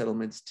expanding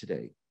settlements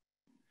today.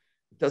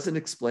 It doesn't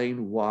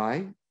explain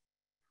why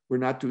we're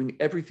not doing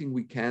everything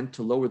we can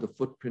to lower the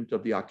footprint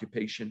of the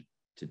occupation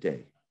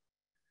today.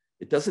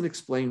 It doesn't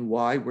explain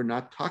why we're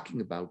not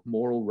talking about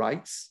moral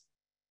rights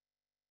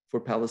for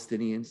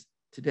Palestinians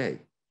today.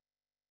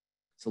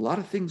 It's a lot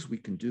of things we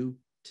can do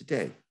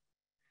today.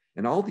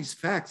 And all these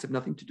facts have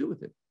nothing to do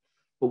with it.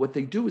 But what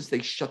they do is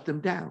they shut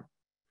them down.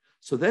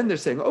 So then they're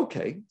saying,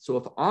 okay, so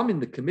if I'm in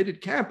the committed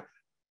camp,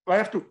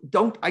 I'm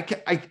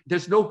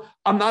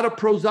not a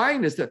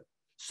pro-Zionist.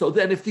 So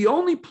then if the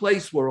only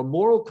place where a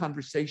moral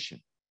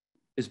conversation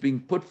is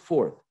being put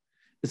forth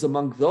is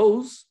among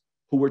those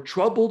who were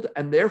troubled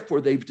and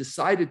therefore they've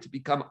decided to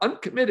become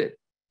uncommitted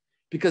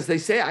because they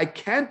say, I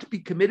can't be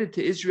committed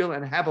to Israel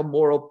and have a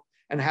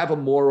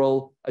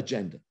moral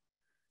agenda.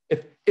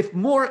 If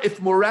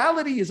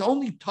morality is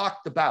only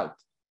talked about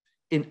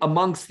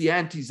amongst the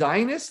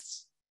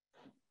anti-Zionists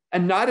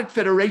and not at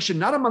Federation,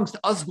 not amongst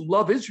us who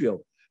love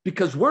Israel,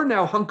 because we're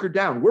now hunkered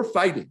down, we're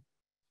fighting.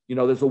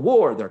 There's a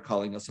war, they're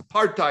calling us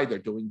apartheid, they're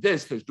doing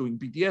this, they're doing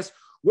BDS.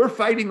 We're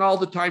fighting all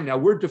the time now,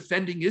 we're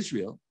defending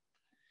Israel.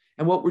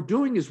 And what we're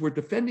doing is we're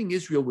defending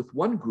Israel with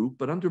one group,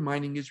 but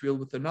undermining Israel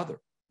with another.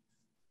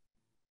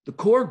 The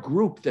core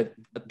group that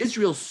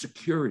Israel's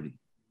security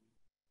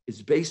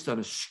is based on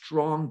a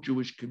strong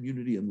Jewish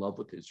community in love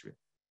with Israel.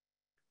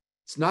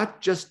 It's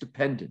not just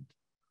dependent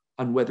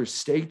on whether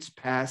states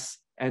pass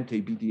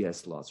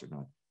anti-BDS laws or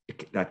not.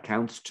 That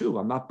counts too.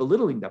 I'm not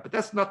belittling that, but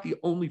that's not the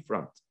only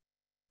front.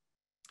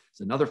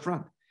 It's another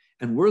front.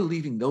 And we're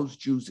leaving those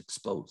Jews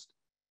exposed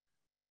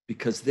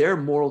because their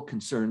moral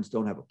concerns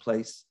don't have a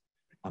place.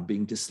 I'm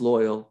being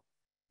disloyal.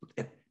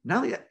 And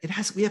now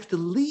we have to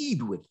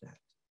lead with that.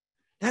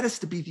 That has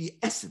to be the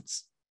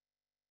essence.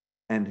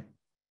 And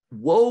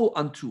woe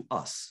unto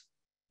us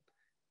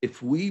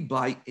if we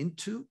buy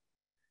into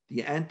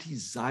the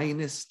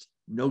anti-Zionist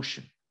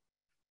notion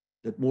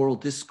that moral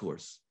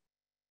discourse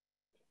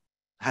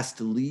has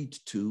to lead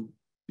to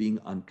being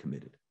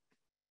uncommitted.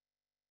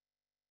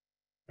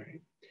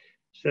 Right.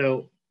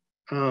 So,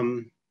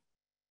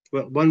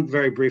 well, one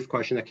very brief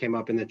question that came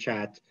up in the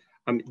chat.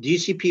 Do you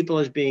see people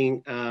as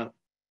being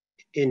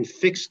in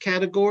fixed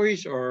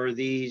categories, or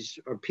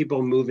are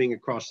people moving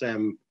across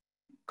them?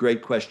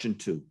 Great question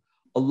too.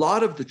 A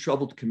lot of the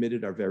troubled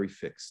committed are very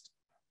fixed.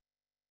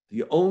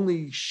 The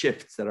only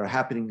shifts that are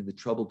happening in the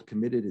troubled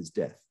committed is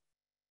death.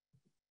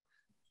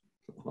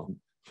 Well,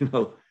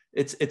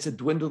 it's a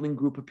dwindling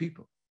group of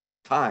people.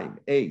 Time,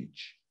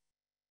 age,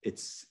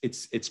 it's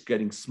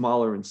getting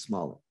smaller and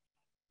smaller.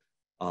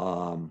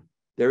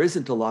 There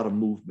isn't a lot of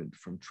movement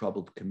from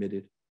troubled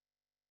committed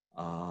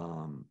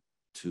from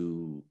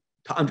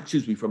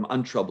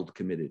untroubled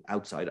committed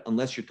outside,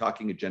 unless you're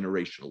talking a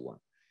generational one.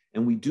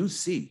 And we do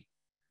see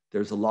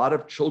there's a lot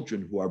of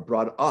children who are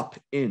brought up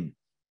in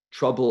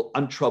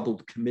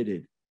untroubled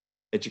committed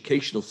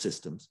educational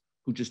systems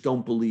who just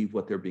don't believe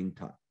what they're being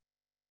taught.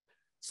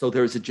 So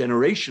there's a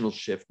generational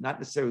shift, not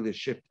necessarily a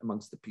shift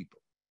amongst the people.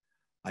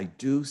 I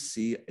do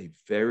see a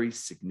very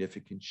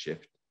significant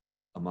shift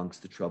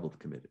amongst the troubled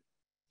committed.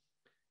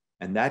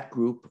 And that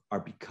group are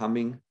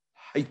becoming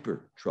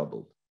hyper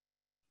troubled.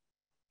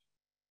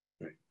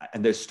 Right.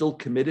 And they're still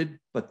committed,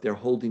 but they're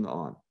holding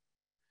on.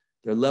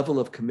 Their level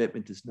of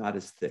commitment is not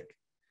as thick.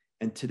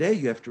 And today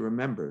you have to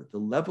remember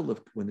when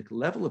the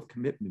level of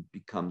commitment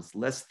becomes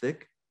less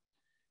thick,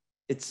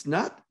 it's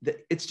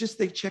just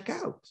they check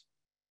out.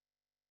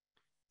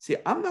 See,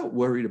 I'm not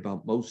worried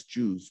about most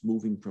Jews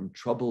moving from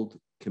troubled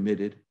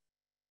committed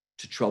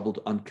to troubled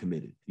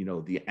uncommitted.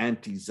 The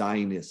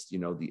anti-Zionist,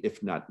 the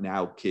if not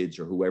now kids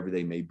or whoever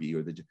they may be,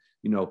 or the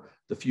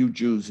few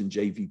Jews in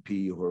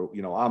JVP who are,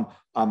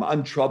 I'm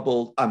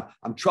untroubled,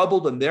 I'm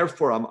troubled and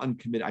therefore I'm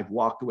uncommitted. I've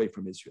walked away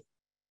from Israel.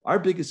 Our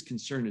biggest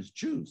concern as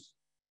Jews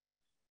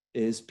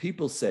is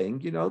people saying,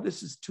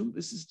 this is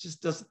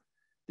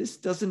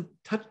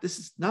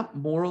not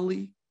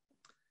morally,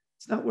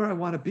 it's not where I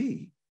want to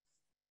be.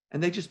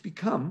 And they just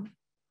become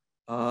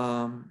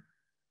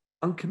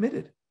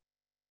uncommitted.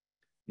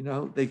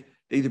 They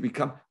either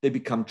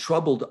become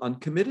troubled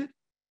uncommitted,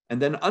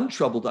 and then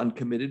untroubled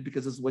uncommitted,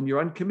 because when you're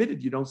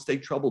uncommitted, you don't stay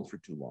troubled for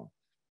too long.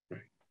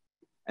 Right.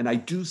 And I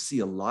do see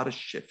a lot of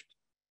shift.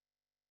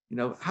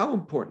 How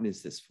important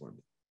is this for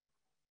me?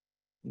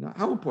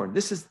 How important?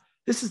 This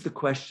is the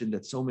question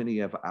that so many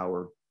of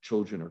our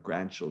children or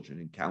grandchildren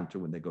encounter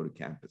when they go to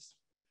campus,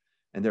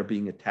 and they're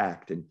being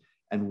attacked,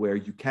 and where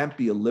you can't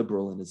be a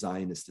liberal and a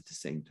Zionist at the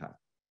same time.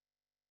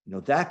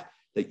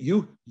 That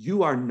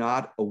you are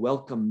not a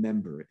welcome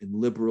member in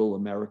liberal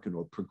American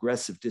or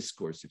progressive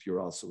discourse if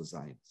you're also a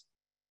Zionist.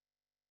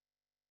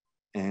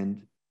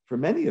 And for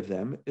many of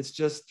them, it's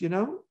just,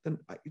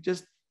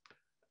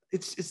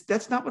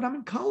 that's not what I'm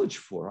in college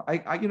for.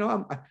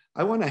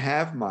 I want to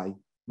have my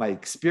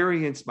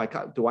experience,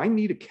 do I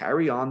need to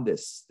carry on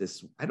this?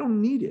 I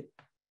don't need it.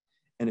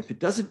 And if it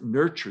doesn't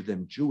nurture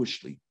them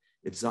Jewishly,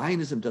 if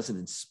Zionism doesn't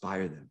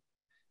inspire them,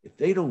 if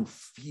they don't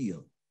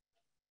feel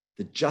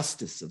the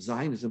justice of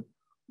Zionism,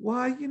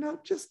 why,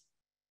 just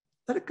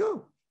let it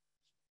go.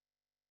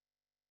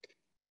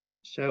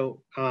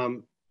 So I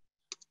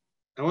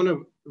want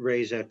to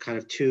raise a kind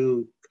of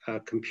two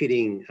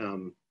competing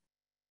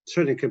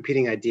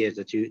ideas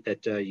that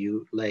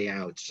you lay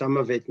out. Some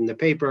of it in the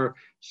paper,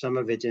 some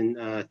of it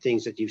in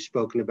things that you've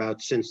spoken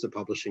about since the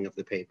publishing of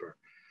the paper.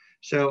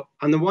 So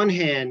on the one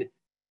hand,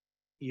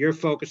 you're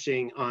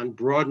focusing on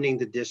broadening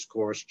the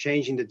discourse,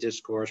 changing the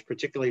discourse,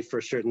 particularly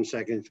for certain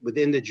segments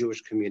within the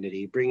Jewish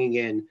community, bringing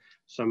in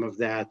some of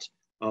that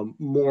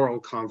moral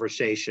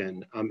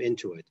conversation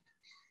into it.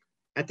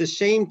 At the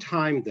same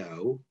time,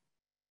 though,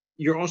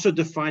 you're also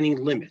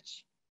defining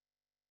limits.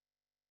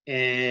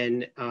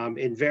 And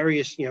in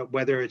various,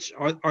 whether it's,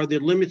 are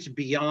there limits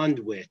beyond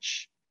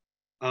which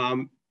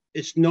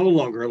it's no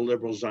longer a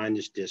liberal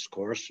Zionist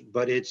discourse,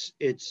 but it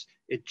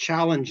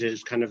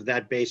challenges kind of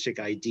that basic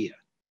idea.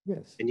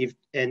 Yes.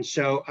 And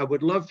so I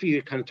would love for you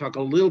to kind of talk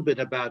a little bit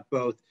about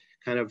both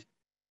kind of,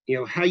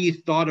 how you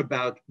thought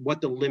about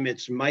what the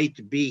limits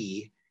might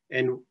be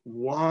and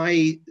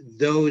why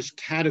those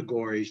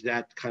categories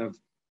that kind of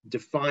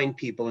define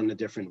people in a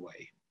different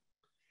way.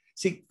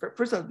 See,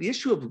 first of all, the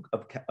issue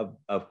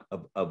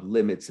of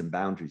limits and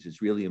boundaries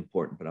is really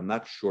important, but I'm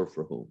not sure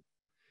for whom.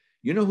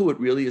 You know who it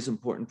really is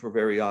important for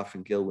very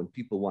often, Gil, when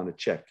people want to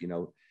check,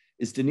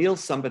 is Donniel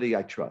somebody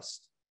I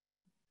trust?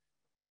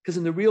 Because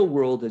in the real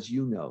world, as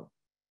you know,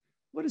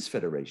 what is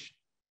federation?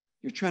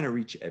 You're trying to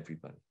reach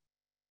everybody.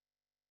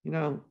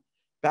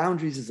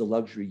 Boundaries is a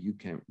luxury you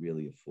can't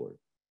really afford.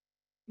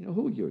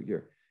 Who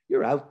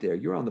you're out there,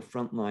 you're on the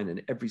front line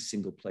in every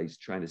single place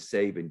trying to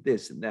save and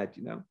this and that,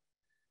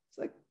 It's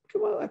like,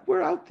 come on, like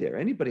we're out there.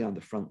 Anybody on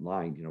the front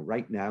line,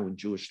 right now in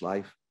Jewish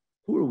life,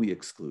 who are we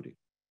excluding?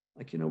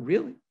 Like,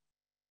 really?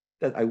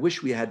 That I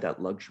wish we had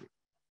that luxury.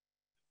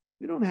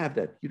 We don't have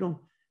that. You don't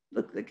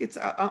look like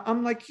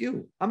I'm like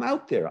you. I'm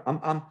out there.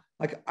 I'm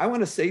like, I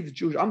want to save the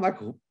Jewish. I'm like,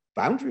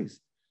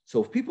 boundaries.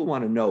 So if people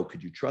want to know,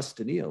 could you trust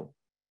Donniel?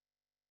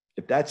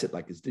 If that's it,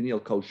 like, is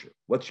Donniel kosher?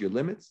 What's your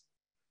limits?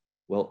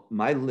 Well,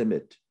 my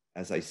limit,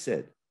 as I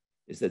said,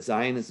 is that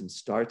Zionism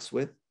starts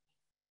with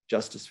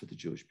justice for the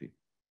Jewish people.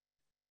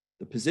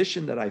 The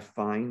position that I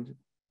find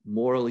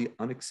morally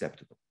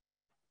unacceptable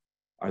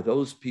are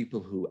those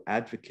people who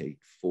advocate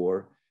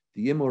for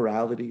the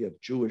immorality of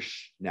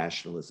Jewish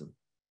nationalism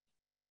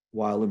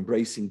while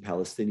embracing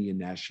Palestinian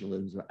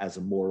nationalism as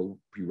a moral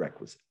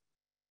prerequisite.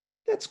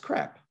 That's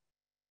crap.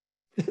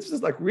 This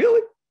is like,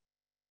 really?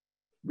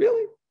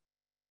 Really?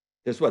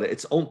 There's what?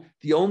 It's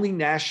the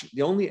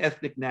only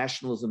ethnic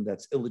nationalism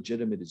that's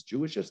illegitimate is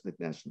Jewish ethnic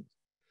nationalism.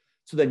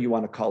 So then you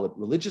want to call it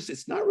religious?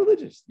 It's not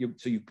religious.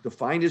 So you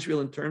define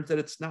Israel in terms that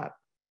it's not.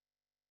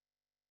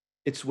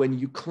 It's when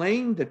you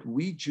claim that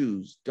we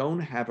Jews don't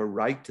have a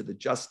right to the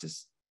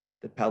justice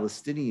that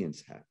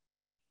Palestinians have,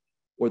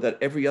 or that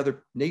every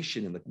other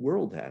nation in the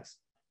world has,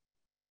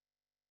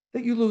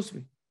 that you lose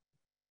me.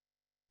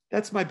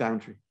 That's my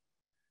boundary.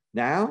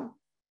 Now,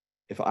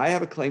 if I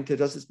have a claim to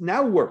justice,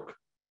 now work.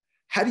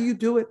 How do you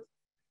do it?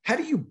 How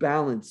do you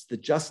balance the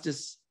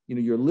justice?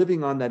 You're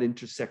living on that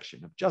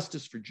intersection of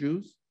justice for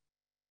Jews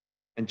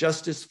and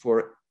justice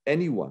for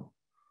anyone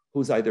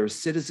who's either a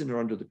citizen or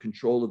under the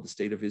control of the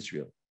state of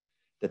Israel.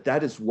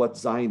 That is what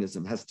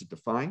Zionism has to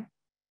define.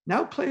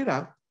 Now play it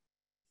out.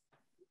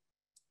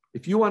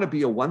 If you want to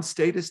be a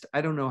one-statist,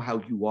 I don't know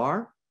how you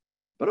are,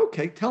 but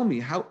okay, tell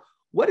me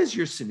what is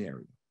your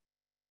scenario?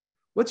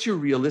 What's your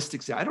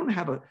realistic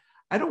scenario?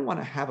 I don't want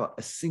to have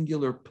a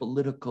singular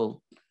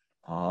political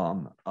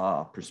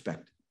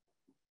perspective.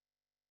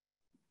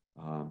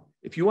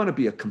 If you want to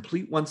be a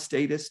complete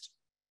one-statist,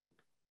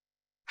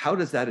 how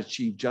does that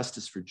achieve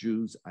justice for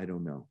Jews? I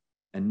don't know.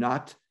 And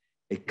not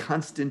a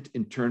constant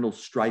internal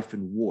strife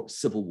and war,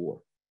 civil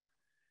war.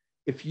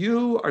 If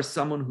you are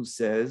someone who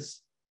says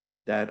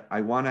that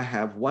I want to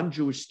have one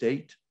Jewish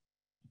state,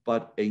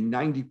 but a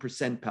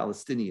 90%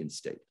 Palestinian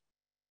state,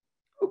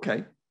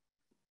 okay.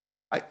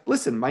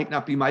 Listen, might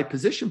not be my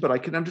position, but I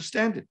can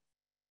understand it.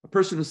 A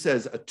person who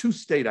says a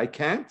two-state, I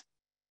can't,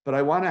 but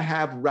I want to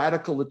have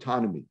radical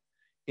autonomy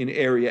in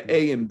area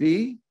A and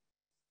B,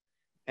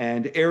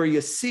 and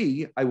area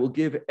C, I will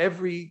give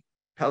every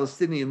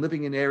Palestinian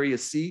living in area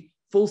C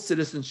full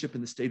citizenship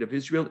in the state of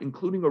Israel,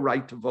 including a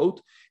right to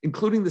vote,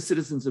 including the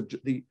citizens of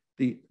the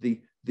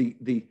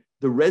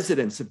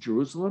residents of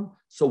Jerusalem.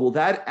 So will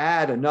that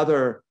add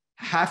another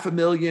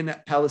 500,000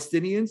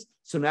 Palestinians?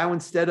 So now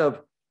instead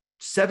of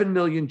 7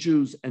 million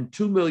Jews and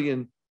 2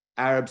 million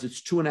Arabs,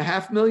 it's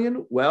 2.5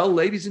 million. Well,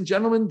 ladies and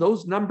gentlemen,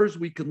 those numbers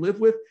we can live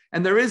with.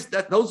 And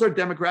those are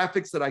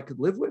demographics that I could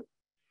live with.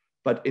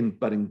 But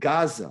in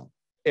Gaza,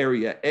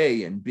 area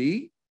A and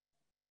B,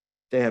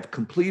 they have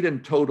complete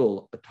and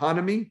total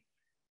autonomy,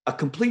 a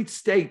complete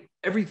state,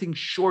 everything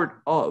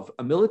short of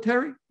a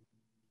military.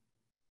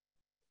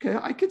 Okay,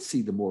 I could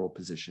see the moral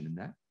position in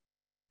that.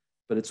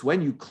 But it's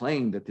when you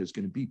claim that there's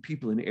going to be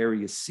people in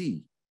area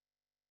C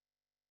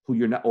who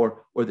you're not,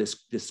 or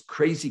this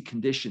crazy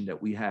condition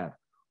that we have.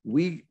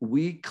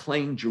 We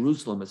claim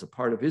Jerusalem as a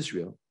part of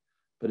Israel,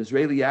 but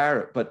Israeli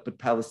Arab, but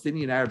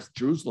Palestinian Arabs,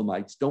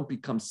 Jerusalemites don't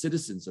become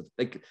citizens of,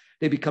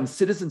 they become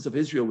citizens of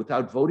Israel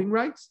without voting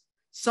rights.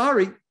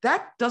 Sorry,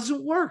 that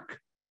doesn't work.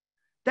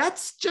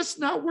 That's just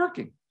not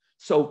working.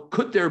 So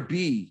could there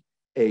be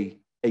a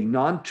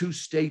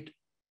non-two-state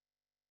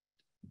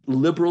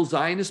liberal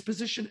Zionist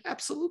position?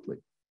 Absolutely.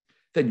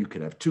 Then you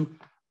could have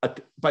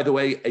by the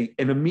way,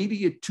 an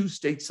immediate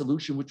two-state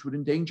solution, which would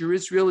endanger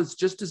Israel, is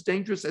just as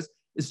dangerous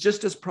is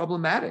just as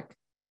problematic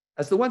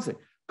as the one thing.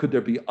 Could there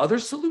be other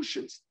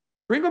solutions?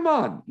 Bring them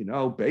on.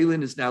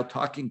 Balin is now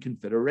talking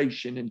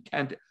confederation and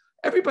can't.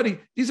 Everybody,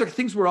 these are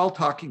things we're all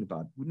talking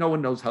about. No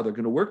one knows how they're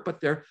going to work,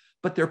 but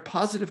they're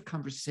positive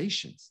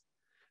conversations,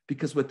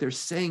 because what they're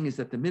saying is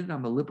that the minute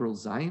I'm a liberal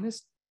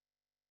Zionist,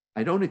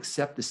 I don't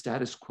accept the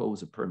status quo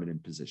as a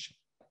permanent position.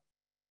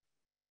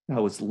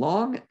 Now, as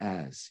long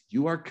as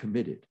you are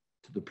committed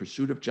to the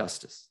pursuit of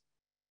justice,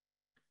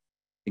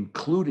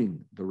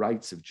 including the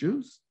rights of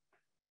Jews,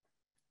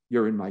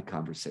 you're in my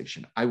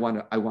conversation. I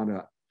want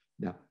to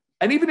now.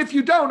 And even if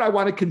you don't, I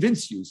want to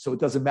convince you, so it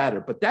doesn't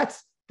matter. But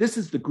this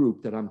is the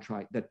group that I'm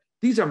trying, that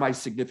these are my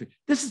significant,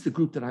 this is the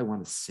group that I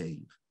want to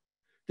save.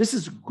 This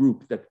is a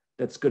group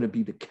that's going to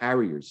be the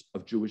carriers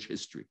of Jewish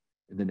history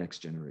in the next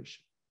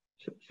generation.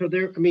 So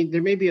there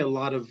may be a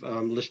lot of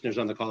listeners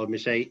on the call who may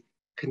say,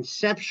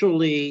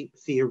 conceptually,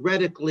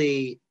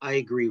 theoretically, I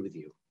agree with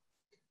you.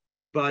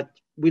 But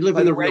we live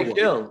in the real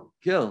world.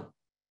 Gil,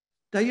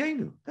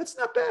 Dayenu, that's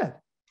not bad.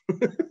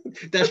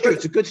 That's true.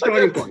 It's a good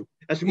starting point.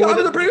 That's more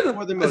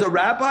than most. As a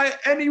rabbi,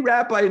 any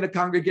rabbi in a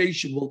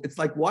congregation will, it's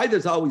like why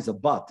there's always a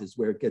but is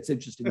where it gets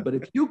interesting. But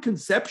if you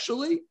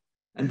conceptually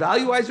and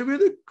value-wise are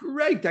really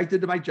great, I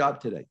did my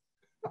job today.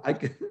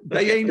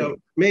 So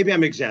maybe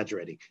I'm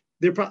exaggerating.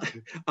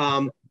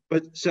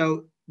 But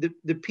so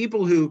the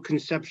people who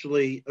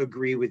conceptually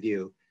agree with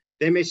you,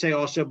 they may say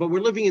also, but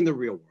we're living in the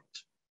real world.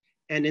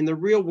 And in the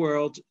real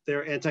world, there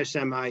are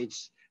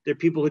anti-Semites, there are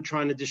people who are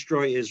trying to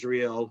destroy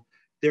Israel,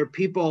 there are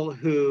people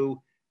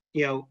who,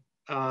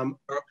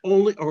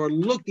 are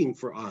looking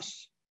for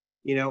us,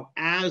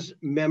 as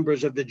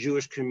members of the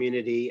Jewish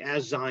community,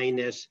 as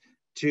Zionists,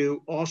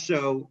 to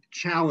also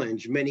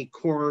challenge many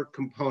core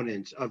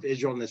components of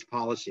Israel and its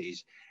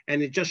policies.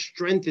 And it just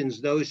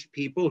strengthens those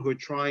people who are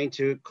trying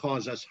to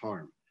cause us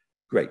harm.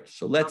 Great.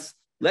 So let's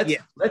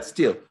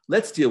deal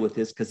with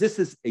this, because this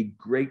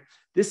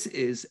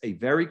is a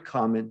very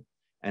common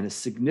and a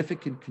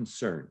significant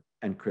concern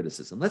and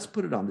criticism. Let's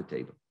put it on the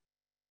table.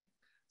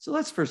 So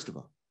let's first of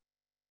all,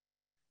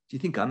 do you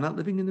think I'm not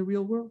living in the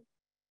real world?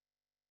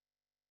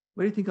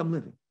 Where do you think I'm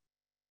living?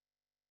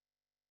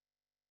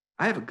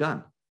 I have a gun.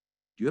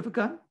 Do you have a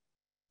gun?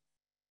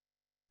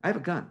 I have a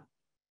gun.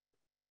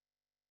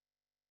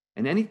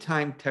 And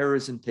anytime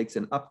terrorism takes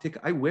an uptick,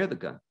 I wear the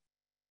gun.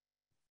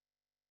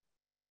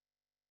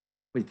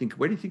 Where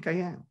do you think I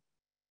am?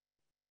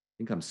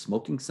 Think I'm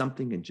smoking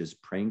something and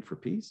just praying for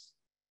peace?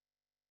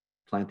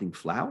 Planting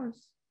flowers?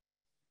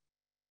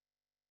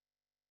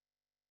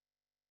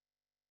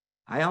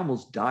 I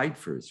almost died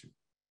for Israel.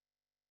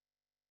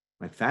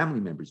 My family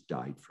members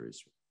died for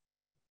Israel.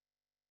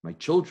 My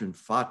children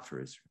fought for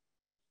Israel.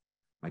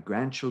 My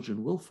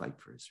grandchildren will fight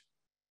for Israel.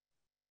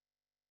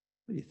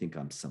 What do you think?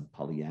 I'm some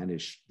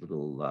Pollyannish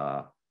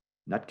little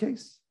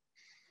nutcase?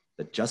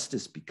 That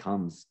justice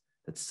becomes,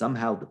 that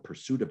somehow the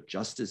pursuit of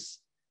justice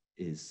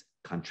is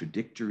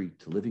contradictory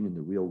to living in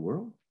the real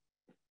world?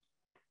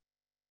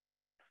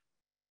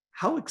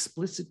 How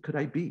explicit could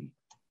I be?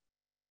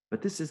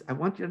 But I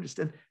want you to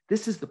understand,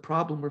 this is the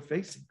problem we're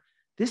facing.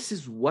 This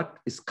is what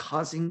is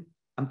causing,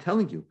 I'm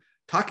telling you,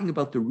 talking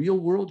about the real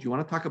world, you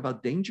want to talk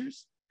about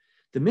dangers?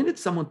 The minute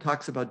someone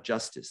talks about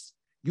justice,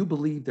 you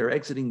believe they're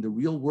exiting the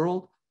real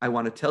world. I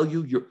want to tell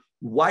you, you're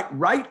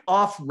right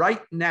off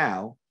right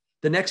now,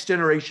 the next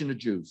generation of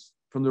Jews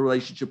from the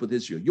relationship with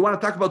Israel. You want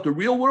to talk about the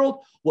real world?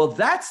 Well,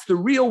 that's the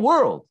real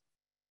world.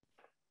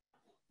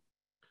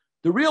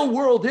 The real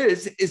world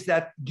is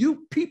that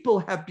you people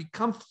have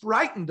become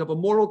frightened of a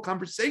moral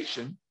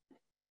conversation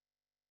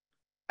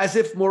as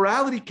if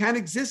morality can't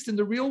exist in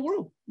the real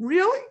world.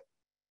 Really?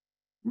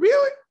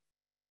 Really?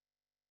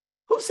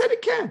 Who said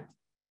it can't?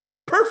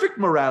 Perfect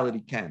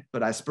morality can't,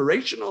 but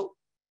aspirational?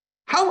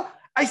 How?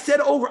 I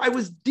said I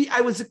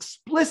was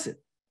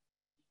explicit.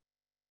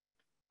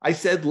 I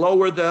said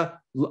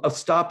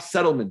stop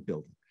settlement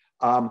building,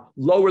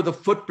 lower the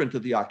footprint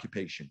of the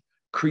occupation,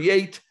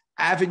 create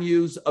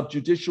avenues of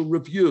judicial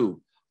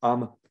review,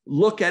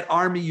 look at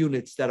army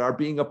units that are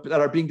being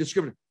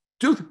discriminated.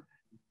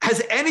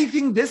 Has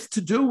anything this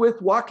to do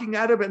with walking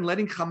out of and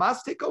letting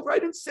Hamas take over? I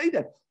didn't say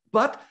that,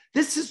 but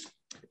this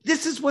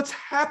is what's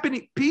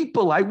happening.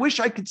 People, I wish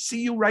I could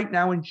see you right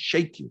now and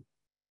shake you,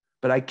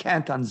 but I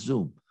can't on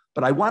Zoom.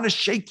 But I want to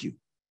shake you.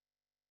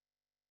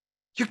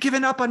 You're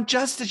giving up on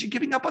justice. You're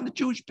giving up on the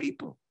Jewish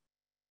people.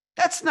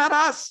 That's not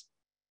us.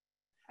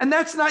 And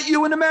that's not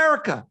you in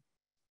America.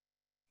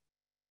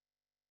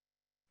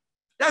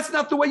 That's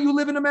not the way you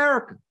live in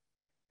America.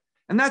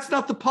 And that's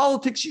not the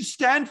politics you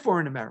stand for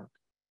in America.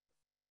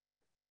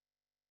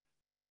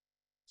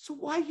 So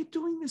why are you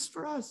doing this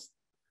for us?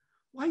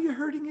 Why are you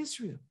hurting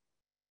Israel?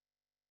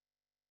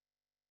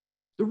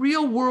 The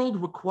real world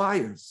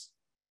requires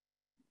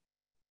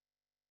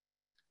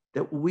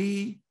that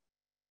we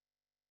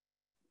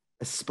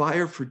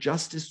aspire for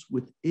justice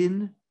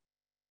within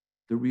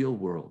the real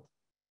world.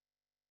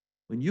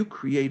 When you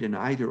create an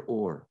either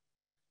or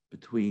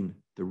between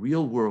the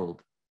real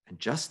world and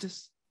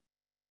justice,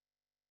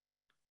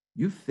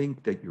 you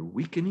think that you're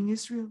weakening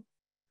Israel?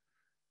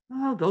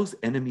 Oh, those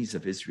enemies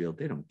of Israel,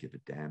 they don't give a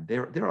damn.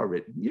 They're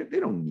already,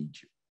 they don't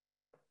need you.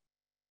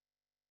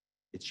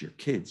 It's your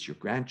kids, your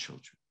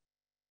grandchildren.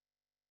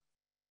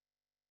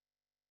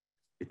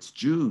 It's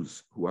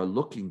Jews who are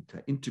looking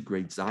to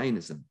integrate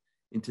Zionism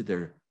into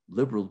their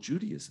liberal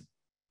Judaism.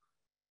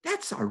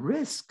 That's our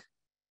risk.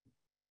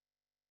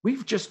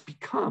 We've just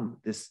become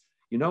this,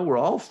 we're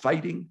all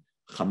fighting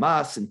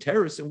Hamas and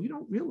terrorists, and we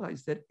don't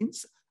realize that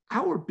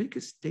our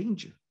biggest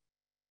danger,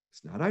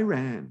 it's not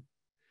Iran,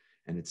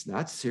 and it's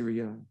not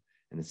Syria,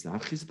 and it's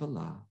not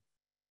Hezbollah.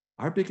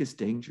 Our biggest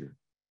danger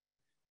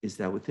is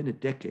that within a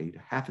decade,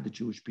 half of the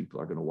Jewish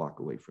people are going to walk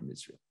away from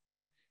Israel.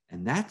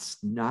 And that's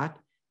not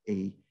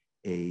an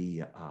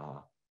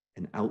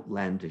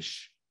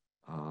outlandish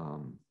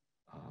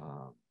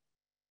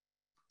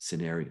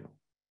scenario,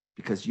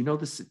 because you know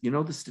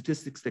the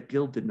statistics that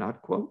Gil did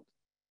not quote.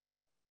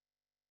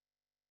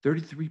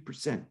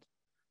 33%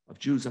 of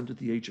Jews under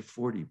the age of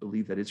 40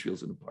 believe that Israel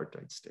is an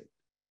apartheid state.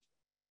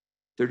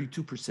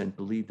 32%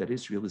 believe that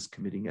Israel is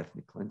committing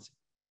ethnic cleansing.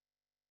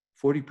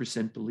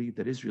 40% believe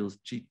that Israel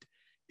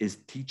is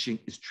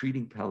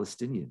treating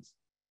Palestinians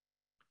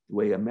the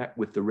way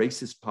with the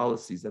racist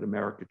policies that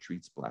America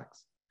treats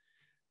blacks.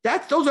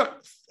 Those are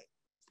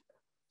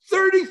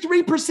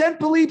 33%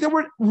 believe that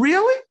we're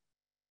really,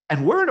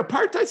 and we're an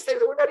apartheid state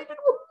that we're not even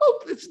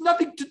remote. It's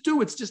nothing to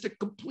do. It's just a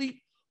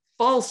complete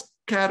false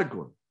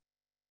category.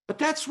 But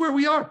that's where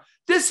we are.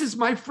 This is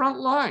my front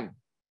line.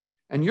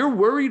 And you're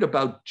worried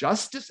about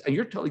justice and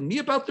you're telling me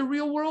about the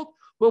real world?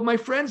 Well, my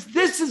friends,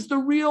 this is the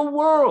real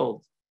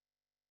world.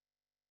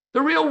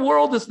 The real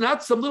world is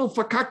not some little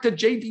fakakta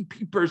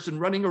JDP person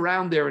running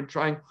around there and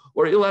trying,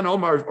 or Ilhan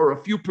Omar or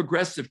a few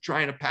progressive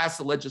trying to pass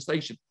a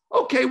legislation.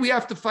 Okay, we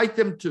have to fight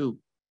them too.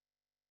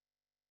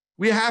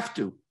 We have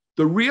to.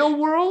 The real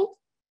world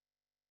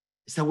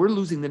is that we're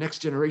losing the next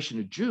generation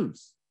of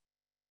Jews.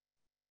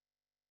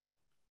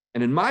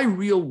 And in my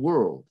real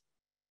world,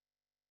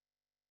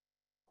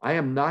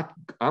 I'm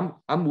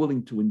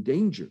willing to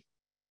endanger,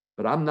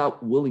 but I'm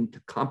not willing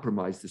to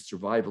compromise the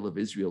survival of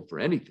Israel for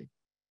anything.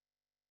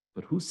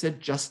 But who said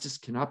justice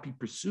cannot be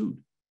pursued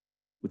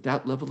with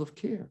that level of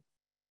care?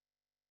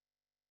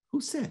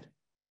 Who said?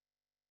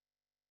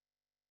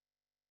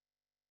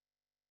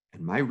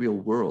 And my real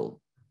world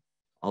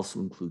also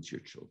includes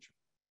your children.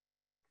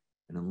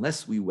 And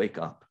unless we wake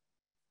up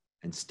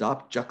and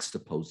stop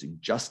juxtaposing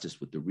justice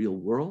with the real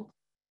world,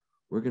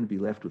 we're going to be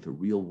left with a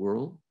real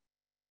world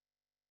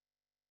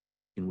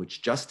in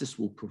which justice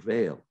will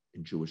prevail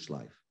in Jewish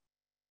life,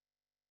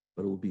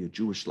 but it will be a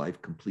Jewish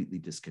life completely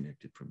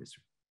disconnected from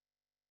Israel.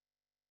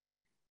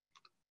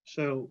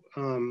 So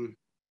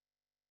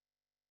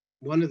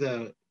one of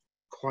the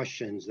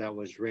questions that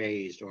was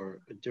raised,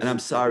 and I'm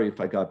sorry if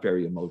I got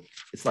very emotional.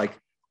 It's like,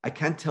 I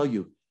can't tell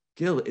you,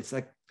 Gil, it's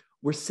like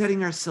we're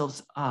setting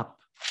ourselves up.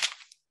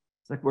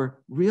 It's like we're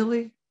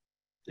really,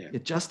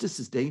 justice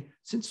is dangerous.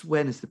 Since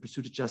when is the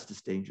pursuit of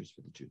justice dangerous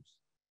for the Jews?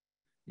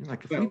 You know,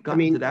 like if we've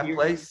gotten to that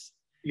place,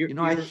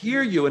 I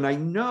hear you and I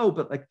know,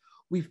 but like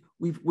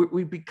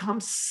we've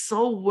become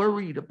so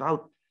worried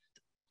about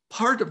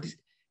part of these.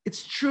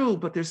 It's true,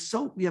 but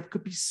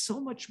could be so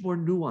much more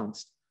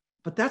nuanced.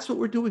 But that's what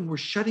we're doing. We're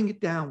shutting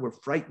it down. We're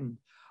frightened.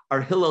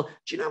 Our Hillel, do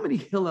you know how many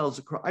Hillels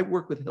across? I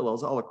work with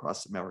Hillels all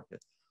across America.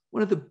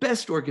 One of the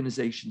best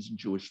organizations in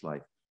Jewish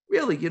life.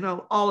 Really,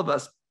 all of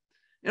us,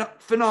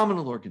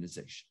 phenomenal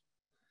organization.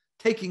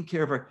 Taking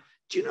care of our,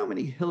 do you know how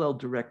many Hillel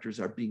directors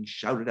are being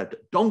shouted at?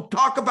 Don't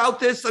talk about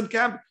this on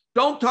campus.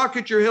 Don't talk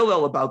at your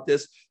Hillel about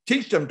this.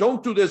 Teach them,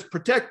 don't do this,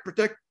 protect.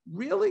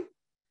 Really?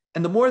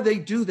 And the more they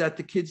do that,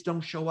 the kids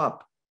don't show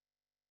up.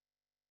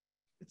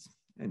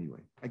 Anyway,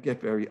 I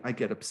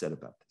get upset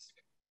about this.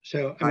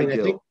 So, I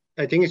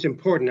think it's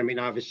important.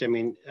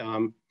 Obviously,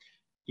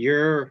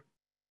 you're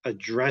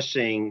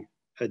addressing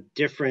a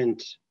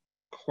different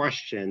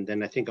question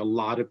than I think a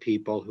lot of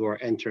people who are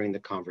entering the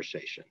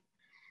conversation.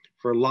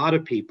 For a lot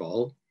of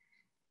people,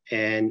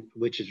 and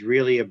which is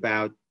really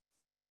about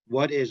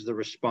what is the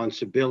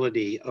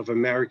responsibility of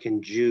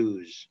American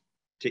Jews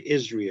to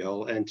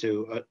Israel and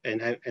to,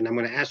 and I'm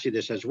going to ask you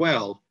this as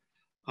well.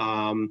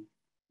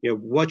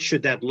 What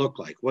should that look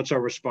like? What's our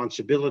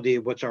responsibility?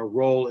 What's our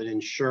role in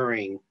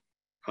ensuring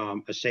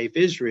a safe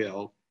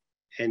Israel?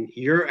 And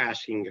you're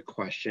asking a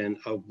question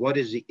of what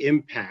is the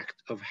impact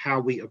of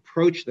how we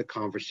approach the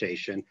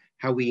conversation,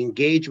 how we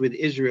engage with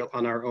Israel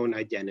on our own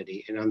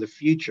identity and on the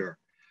future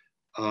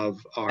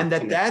of our. And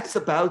that's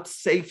about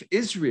safe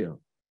Israel.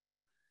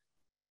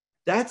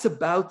 That's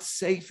about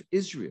safe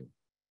Israel.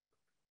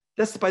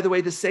 That's, by the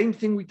way, the same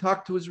thing we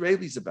talk to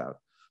Israelis about,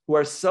 who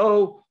are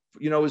so,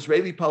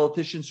 Israeli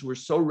politicians who are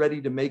so ready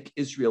to make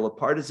Israel a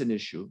partisan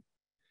issue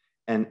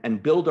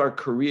and build our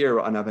career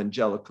on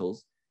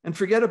evangelicals and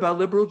forget about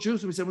liberal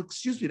Jews. And we say, well,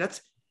 excuse me,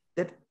 that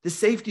the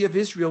safety of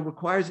Israel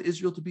requires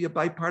Israel to be a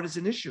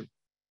bipartisan issue.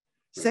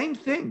 Same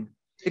thing.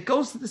 It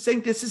goes to the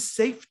same, this is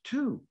safe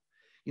too.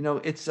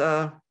 It's,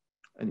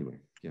 anyway,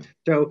 yeah.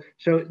 So,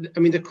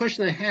 the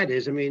question I had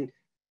is,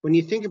 when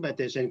you think about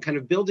this and kind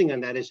of building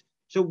on that is,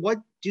 so what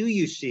do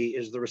you see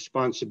as the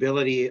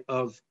responsibility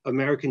of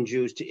American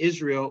Jews to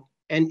Israel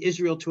and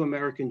Israel to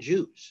American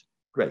Jews?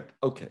 Great,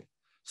 okay.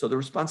 So the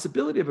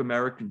responsibility of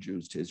American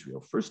Jews to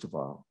Israel, first of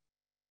all,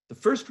 the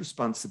first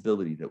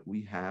responsibility that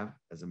we have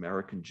as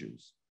American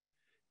Jews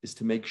is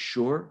to make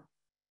sure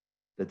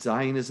that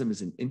Zionism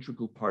is an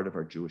integral part of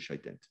our Jewish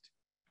identity.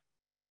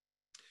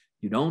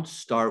 You don't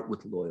start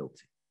with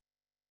loyalty.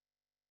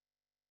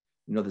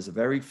 There's a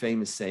very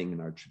famous saying in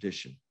our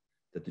tradition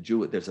that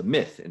there's a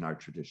myth in our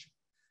tradition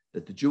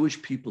that the Jewish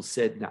people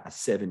said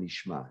Na'aseh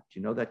v'nishma. Do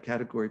you know that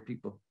category,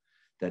 people?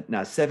 that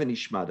Na'aseh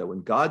V'nishma, that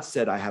when God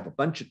said, I have a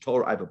bunch of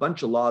Torah, I have a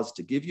bunch of laws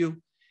to give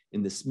you,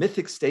 in this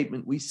mythic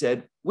statement, we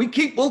said, we'll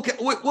keep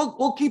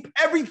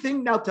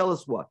everything, now tell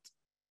us what.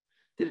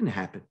 Didn't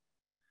happen.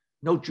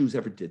 No Jews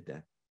ever did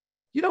that.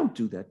 You don't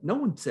do that. No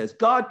one says,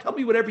 God, tell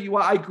me whatever you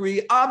want. I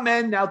agree.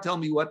 Amen. Now tell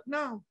me what.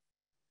 No.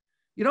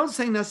 You don't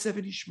say Na'aseh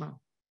V'nishma.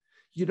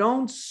 You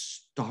don't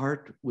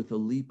start with a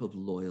leap of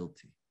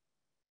loyalty.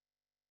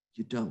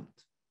 You don't.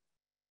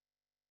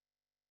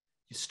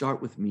 You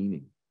start with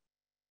meaning.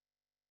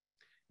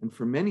 And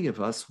for many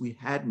of us, we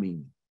had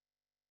meaning,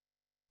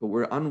 but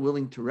we're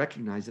unwilling to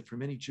recognize that for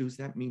many Jews,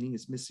 that meaning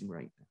is missing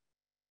right now.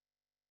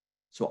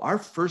 So our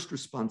first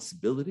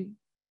responsibility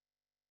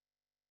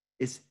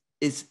is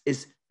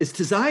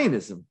to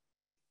Zionism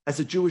as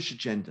a Jewish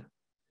agenda.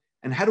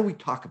 And how do we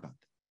talk about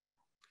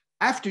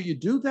that? After you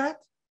do that,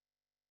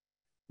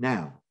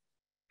 now,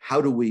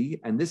 how do we,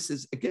 and this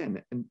is,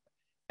 again,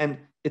 and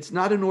it's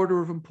not an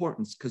order of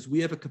importance because we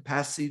have a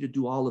capacity to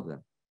do all of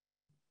them.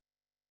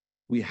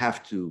 We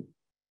have to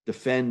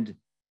defend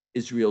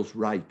Israel's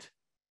right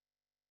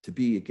to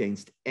be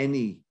against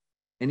anybody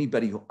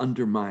who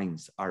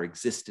undermines our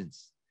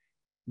existence.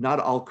 Not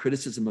all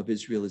criticism of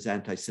Israel is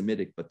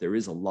anti-Semitic, but there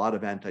is a lot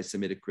of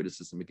anti-Semitic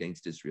criticism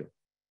against Israel.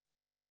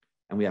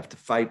 And we have to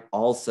fight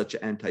all such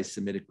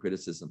anti-Semitic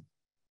criticism.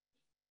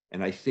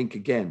 And I think,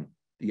 again,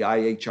 the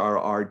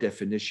IHRR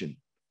definition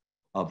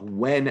of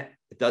when,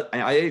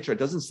 IHRR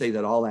doesn't say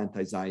that all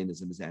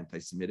anti-Zionism is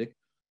anti-Semitic,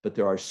 but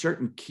there are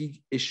certain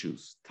key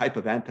issues, type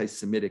of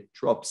anti-Semitic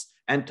tropes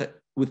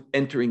with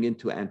entering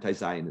into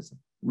anti-Zionism.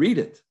 Read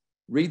it.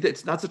 Read it.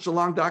 It's not such a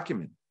long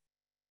document.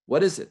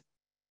 What is it?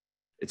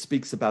 It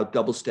speaks about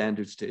double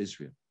standards to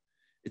Israel.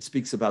 It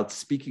speaks about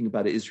speaking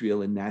about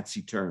Israel in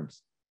Nazi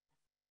terms.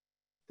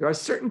 There are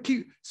certain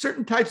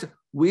types of,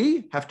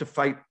 we have to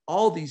fight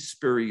all these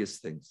spurious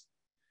things.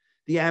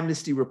 The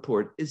Amnesty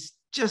report is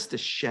just a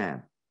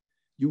sham.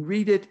 You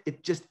read it,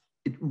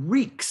 it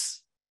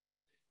reeks.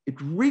 It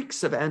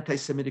reeks of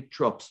anti-Semitic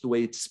tropes, the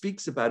way it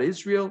speaks about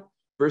Israel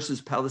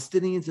versus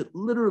Palestinians.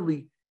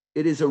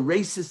 It is a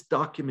racist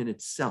document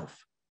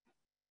itself.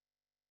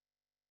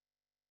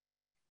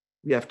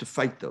 We have to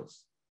fight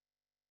those.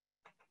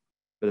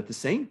 But at the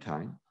same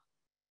time,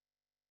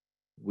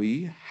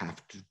 we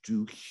have to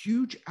do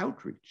huge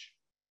outreach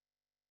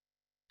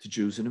to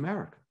Jews in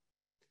America.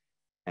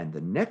 And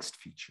the next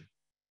feature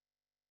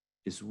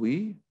is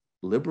we,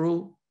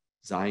 liberal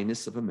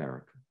Zionists of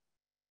America,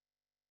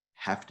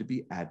 have to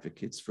be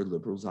advocates for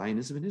liberal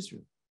Zionism in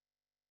Israel.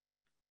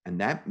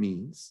 And that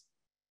means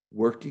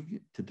working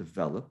to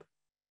develop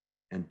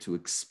and to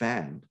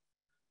expand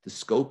the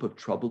scope of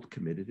trouble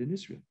committed in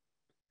Israel.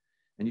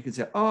 And you can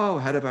say, oh,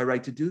 how have I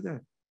right to do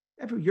that?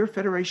 Every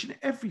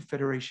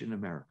federation in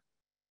America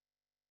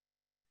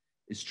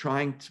is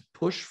trying to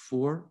push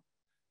for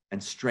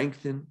and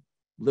strengthen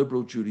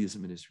liberal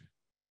Judaism in Israel.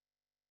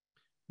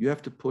 You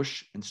have to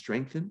push and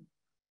strengthen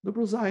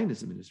liberal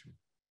Zionism in Israel.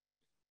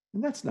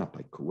 And that's not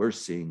by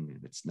coercing,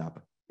 and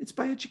it's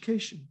by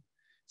education.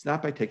 It's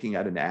not by taking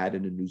out an ad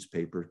in a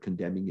newspaper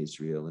condemning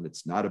Israel, and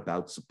it's not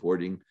about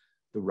supporting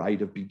the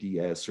right of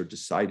BDS or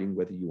deciding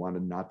whether you want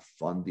to not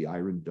fund the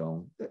Iron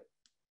Dome.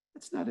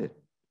 That's not it.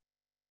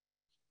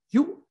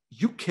 You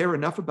care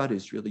enough about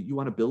Israel that you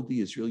want to build the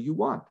Israel you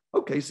want.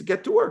 Okay, so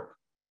get to work.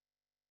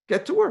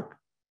 Get to work.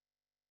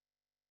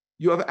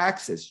 You have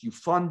access. You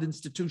fund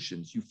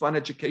institutions. You fund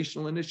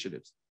educational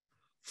initiatives.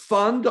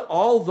 Fund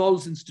all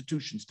those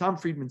institutions. Tom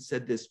Friedman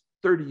said this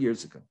 30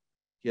 years ago.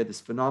 He had this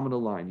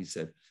phenomenal line. He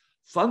said,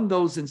 fund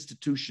those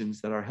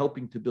institutions that are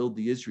helping to build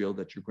the Israel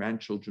that your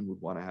grandchildren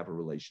would want to have a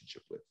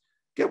relationship with.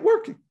 Get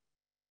working.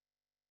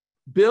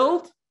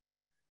 Build,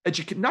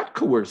 not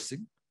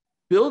coercing,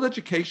 build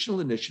educational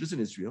initiatives in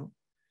Israel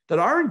that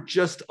aren't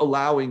just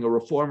allowing a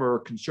reformer or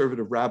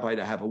conservative rabbi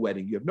to have a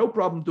wedding. You have no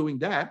problem doing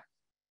that.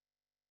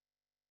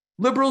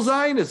 Liberal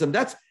Zionism,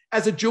 that's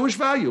as a Jewish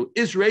value.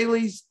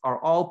 Israelis are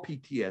all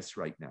PTS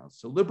right now.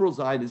 So liberal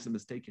Zionism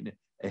has taken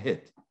a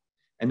hit.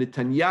 And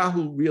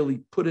Netanyahu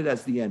really put it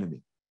as the enemy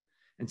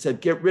and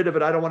said, get rid of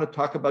it. I don't want to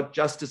talk about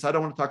justice. I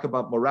don't want to talk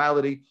about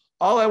morality.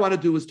 All I want to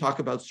do is talk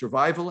about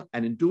survival.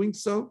 And in doing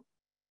so,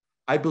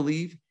 I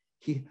believe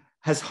he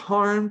has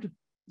harmed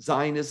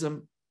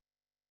Zionism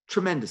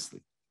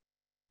tremendously.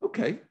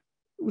 Okay, it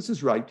was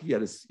his right. He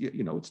had his,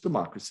 it's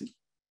democracy.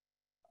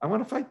 I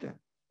want to fight that.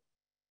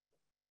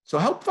 So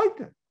help fight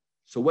that.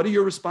 So what are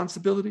your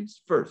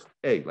responsibilities? First,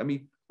 A, let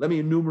me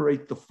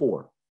enumerate the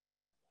 4.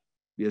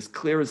 Be as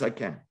clear as I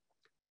can.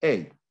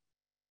 A,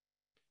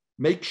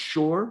 make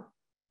sure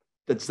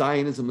that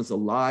Zionism is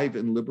alive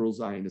in liberal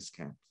Zionist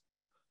camps.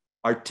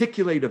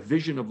 Articulate a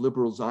vision of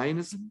liberal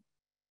Zionism,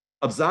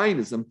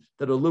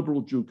 that a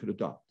liberal Jew could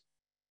adopt.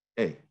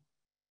 A.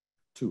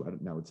 2, I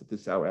don't know, it's at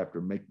this hour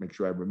after, make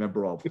sure I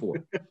remember all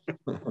 4.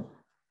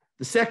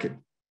 The second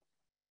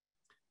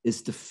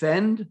is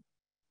defend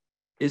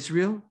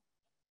Israel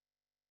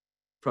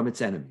from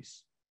its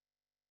enemies.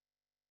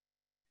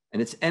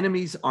 And its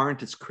enemies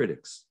aren't its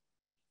critics.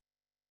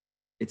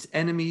 Its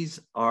enemies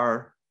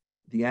are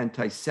the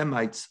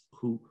anti-Semites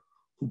who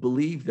who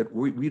believe that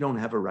we don't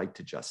have a right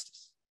to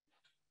justice.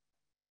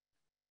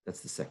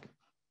 That's the second.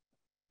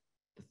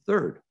 The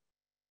third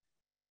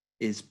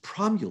is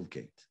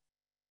promulgate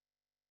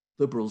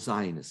liberal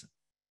Zionism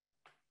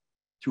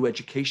through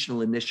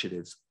educational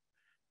initiatives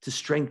to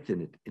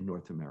strengthen it in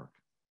North America.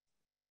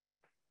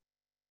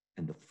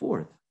 And the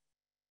fourth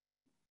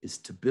is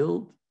to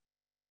build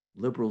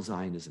liberal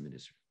Zionism in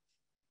Israel.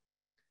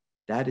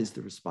 That is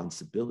the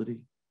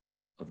responsibility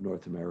of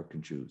North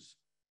American Jews,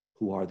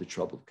 who are the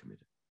troubled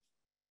committed.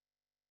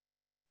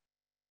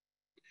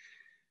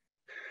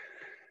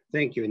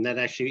 Thank you. And that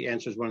actually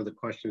answers one of the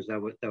questions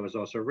that was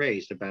also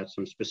raised about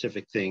some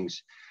specific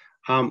things.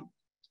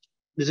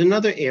 There's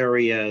another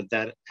area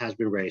that has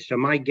been raised. So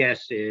my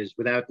guess is,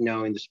 without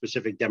knowing the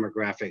specific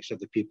demographics of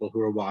the people who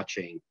are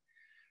watching,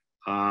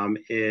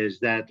 is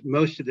that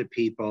most of the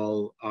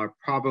people are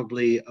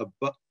probably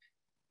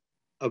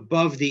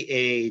above the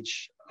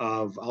age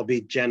of, I'll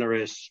be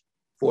generous,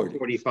 40.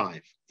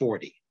 45,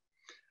 40.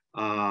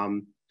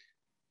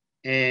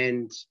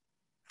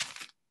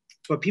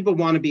 But people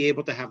want to be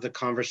able to have the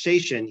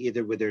conversation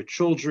either with their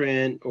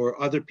children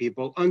or other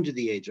people under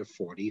the age of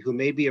 40 who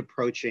may be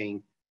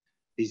approaching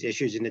these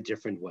issues in a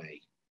different way.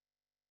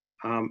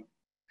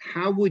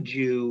 How would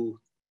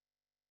you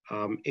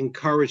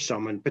encourage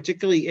someone,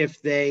 particularly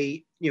if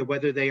they,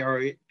 whether they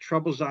are a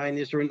troubled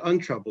Zionist or an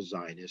untroubled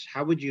Zionist,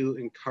 how would you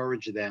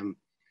encourage them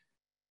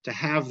to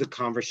have the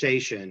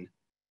conversation?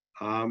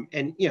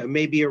 And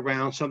maybe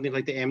around something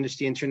like the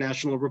Amnesty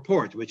International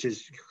report, which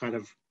is kind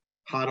of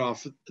hot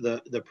off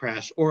the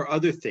press, or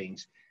other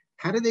things.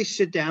 How do they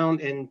sit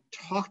down and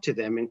talk to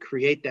them and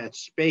create that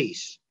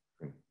space?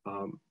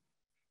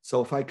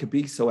 So if I could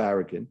be so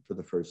arrogant, for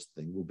the first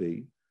thing will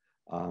be,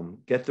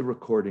 get the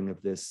recording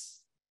of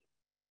this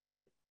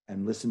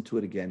and listen to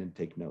it again and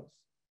take notes.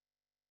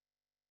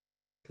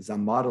 Because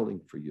I'm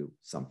modeling for you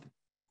something.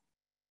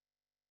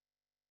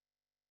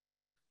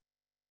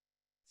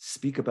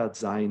 Speak about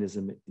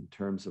Zionism in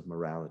terms of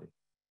morality.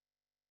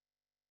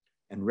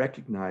 And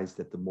recognize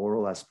that the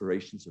moral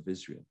aspirations of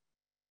Israel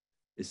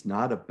is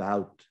not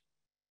about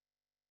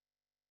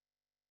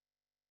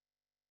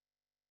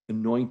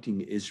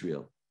anointing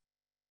Israel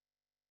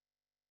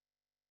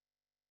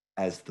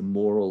as the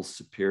moral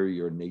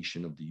superior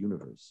nation of the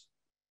universe,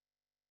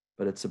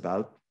 but it's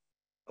about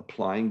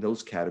applying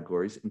those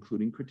categories,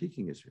 including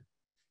critiquing Israel,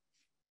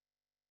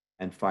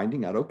 and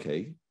finding out,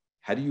 okay,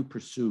 how do you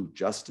pursue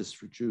justice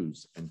for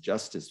Jews and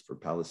justice for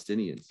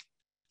Palestinians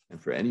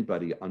and for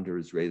anybody under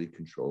Israeli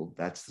control?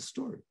 That's the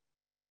story.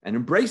 And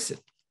embrace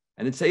it.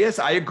 And then say, yes,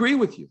 I agree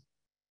with you.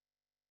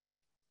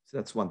 So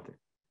that's one thing.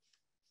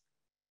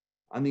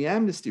 On the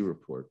Amnesty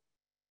report,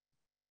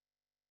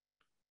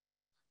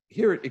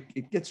 here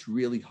it gets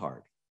really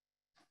hard,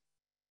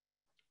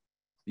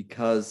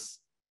 because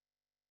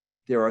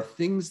there are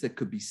things that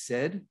could be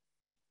said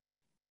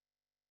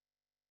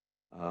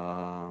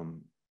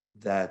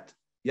that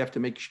you have to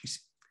make sure.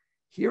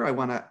 Here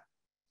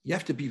you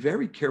have to be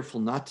very careful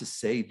not to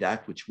say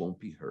that which won't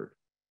be heard.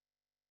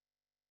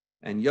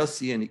 And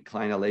Yossi and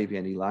Klein Alevi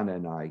and Ilana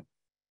and I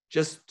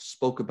just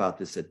spoke about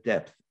this at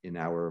depth in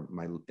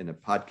a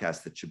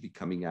podcast that should be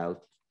coming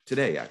out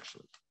today,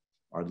 actually.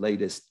 Our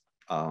latest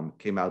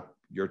came out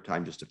your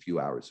time just a few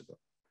hours ago.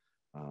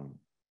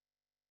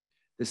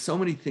 There's so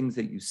many things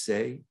that you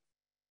say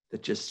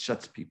that just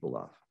shuts people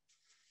off.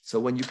 So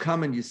when you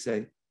come and you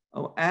say,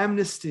 oh,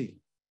 amnesty,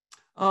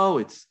 oh,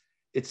 it's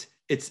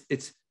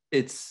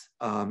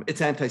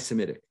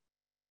anti-Semitic.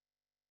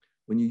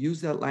 When you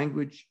use that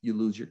language, you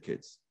lose your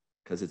kids,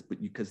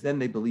 because then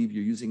they believe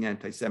you're using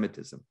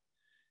anti-Semitism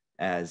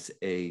as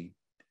a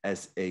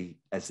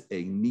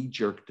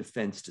knee-jerk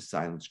defense to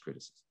silence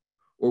criticism.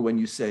 Or when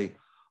you say,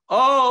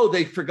 oh,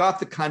 they forgot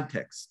the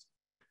context,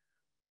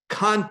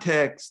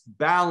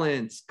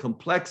 balance,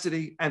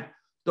 complexity, and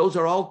those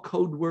are all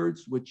code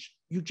words which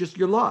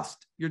you're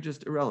lost. You're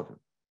just irrelevant.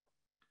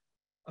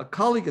 A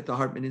colleague at the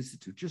Hartman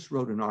Institute just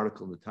wrote an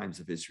article in the Times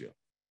of Israel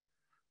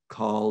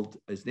called,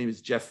 his name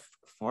is Jeff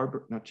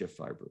Farber, not Jeff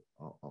Farber.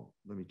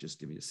 Let me just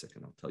give me a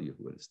second. I'll tell you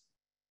who it is.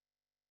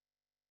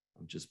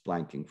 I'm just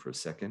blanking for a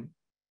second.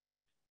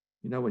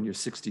 When you're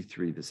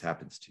 63, this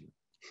happens to you.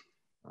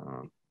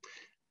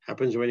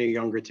 Happens when you're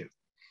younger too.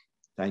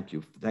 Thank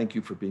you. Thank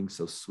you for being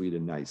so sweet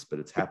and nice, but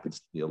it happens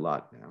to me a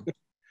lot now.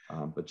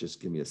 But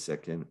just give me a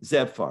second.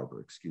 Zev Farber,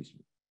 excuse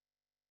me.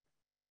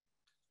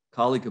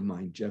 Colleague of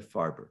mine, Jeff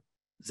Farber.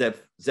 Zev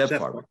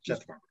Farber.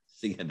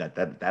 See, and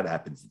that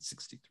happens at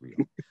 63.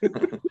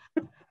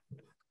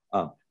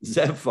 Zev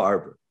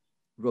Farber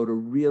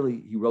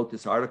he wrote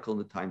this article in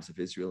the Times of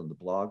Israel in the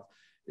blog.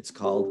 It's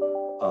called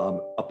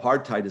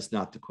Apartheid is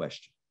Not the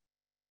Question.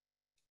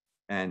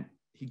 And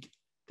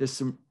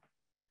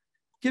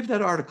give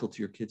that article to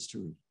your kids to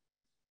read.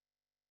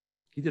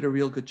 He did a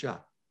real good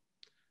job.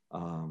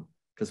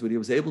 Because what he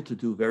was able to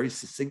do very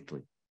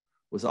succinctly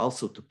was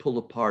also to pull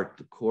apart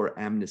the core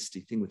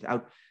amnesty thing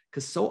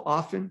because so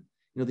often,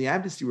 the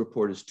amnesty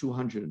report is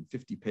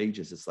 250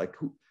 pages. It's like,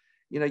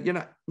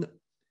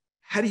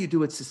 how do you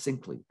do it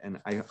succinctly? And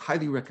I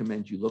highly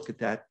recommend you look at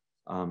that.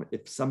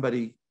 If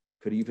somebody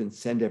could even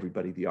send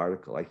everybody the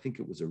article, I think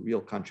it was a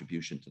real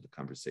contribution to the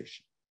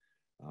conversation.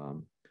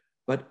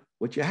 But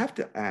what you have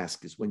to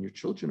ask is when your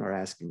children are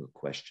asking a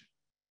question,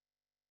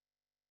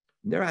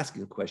 when they're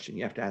asking a question,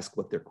 you have to ask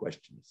what their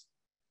question is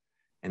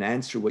and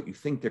answer what you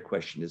think their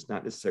question is,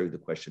 not necessarily the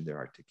question they're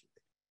articulating.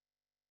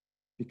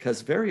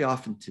 Because very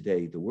often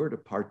today, the word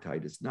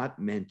apartheid is not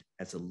meant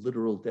as a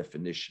literal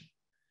definition.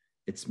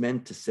 It's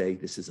meant to say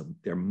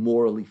they're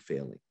morally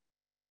failing.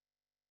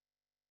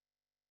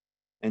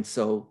 And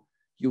so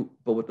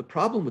but what the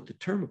problem with the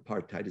term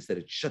apartheid is that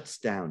it shuts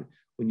down.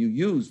 When you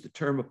use the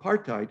term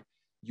apartheid,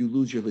 you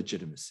lose your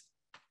legitimacy.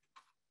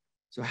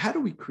 So how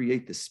do we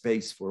create the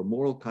space for a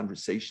moral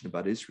conversation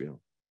about Israel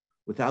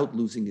without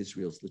losing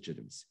Israel's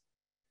legitimacy?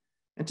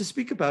 And to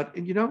speak about,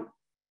 and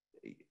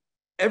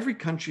every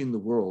country in the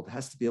world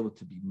has to be able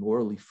to be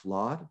morally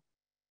flawed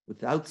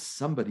without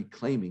somebody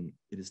claiming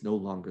it is no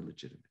longer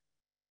legitimate.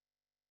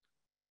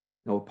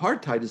 Now,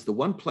 apartheid is the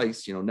one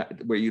place,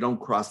 where you don't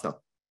cross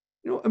up.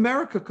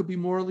 America could be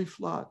morally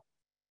flawed.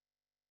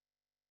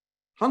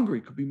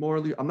 Hungary could be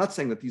morally, I'm not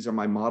saying that these are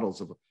my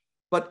models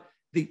but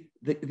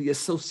the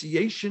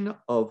association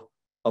of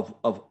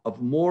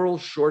moral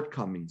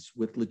shortcomings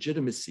with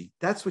legitimacy,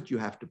 that's what you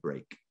have to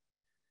break.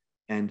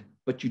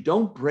 But you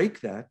don't break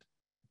that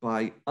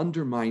by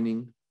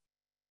undermining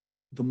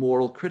the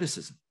moral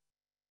criticism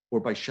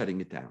or by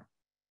shutting it down.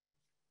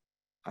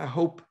 I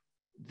hope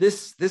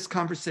this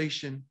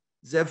conversation,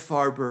 Zev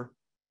Farber,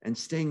 and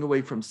staying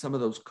away from some of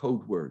those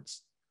code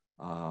words,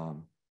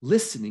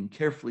 listening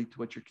carefully to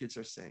what your kids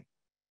are saying.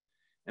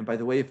 And by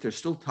the way, if they're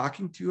still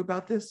talking to you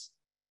about this,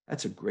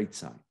 that's a great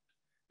sign.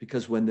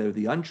 Because when they're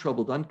the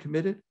untroubled,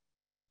 uncommitted,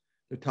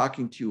 they're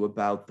talking to you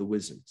about the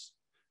wizards.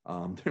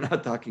 They're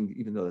not talking,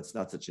 even though that's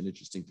not such an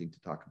interesting thing to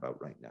talk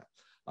about right now.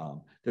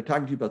 They're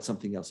talking to you about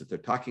something else. If they're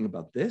talking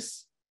about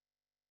this,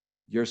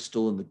 you're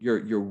still in the,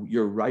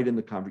 you're right in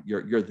the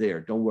conversation. You're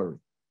there. Don't worry.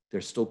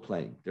 They're still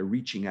playing. They're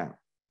reaching out.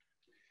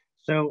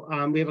 So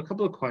we have a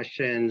couple of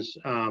questions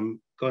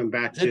going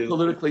back to— Is it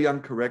politically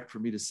incorrect for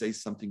me to say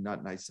something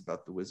not nice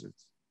about the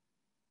Wizards?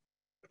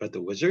 About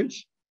the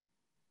Wizards?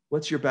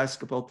 What's your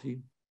basketball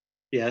team?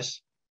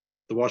 Yes,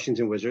 the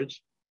Washington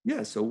Wizards.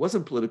 Yeah, so it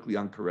wasn't politically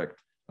incorrect.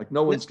 Like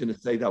no one's going to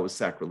say that was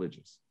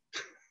sacrilegious.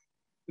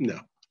 No.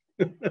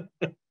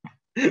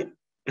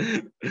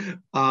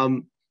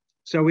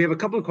 So we have a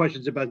couple of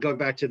questions about going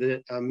back to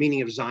the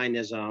meaning of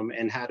Zionism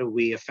and how do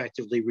we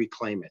effectively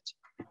reclaim it.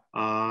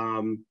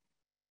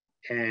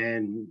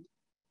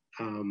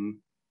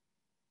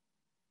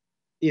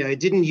 It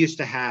didn't used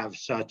to have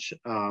such,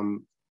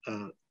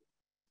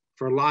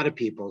 for a lot of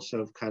people,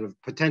 sort of kind of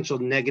potential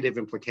negative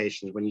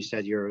implications when you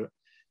said you're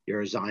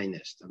a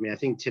Zionist. I mean, I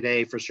think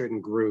today for certain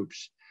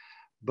groups,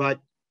 but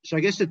so I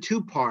guess the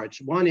two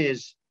parts. One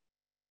is,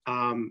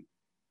 the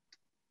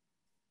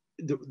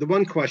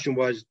one question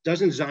was,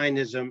 doesn't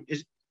Zionism,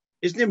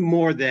 isn't it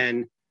more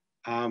than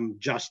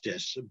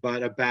justice,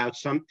 but about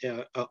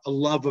a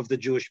love of the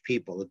Jewish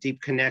people, a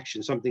deep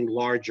connection, something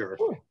larger?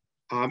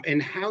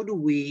 And how do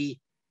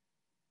we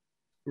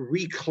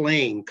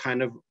reclaim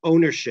kind of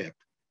ownership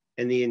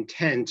and the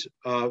intent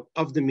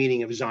of the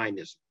meaning of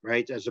Zionism,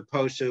 right? As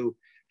opposed to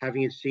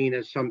having it seen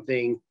as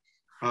something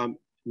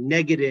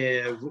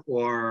negative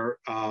or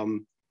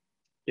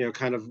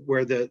kind of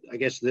where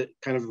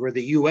where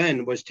the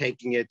UN was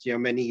taking it,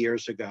 many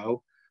years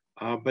ago,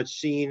 but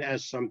seen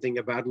as something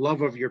about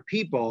love of your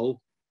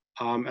people,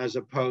 as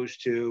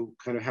opposed to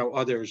kind of how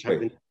others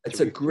have been.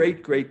 It's a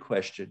great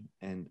question,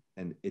 and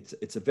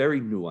it's a very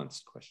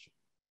nuanced question,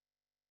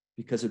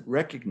 because it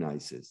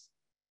recognizes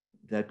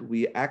that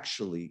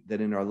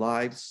that in our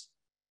lives,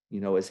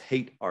 as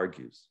hate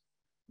argues,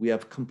 we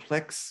have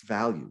complex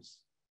values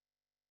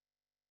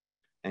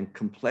and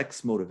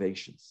complex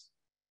motivations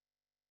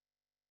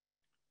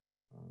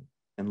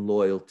and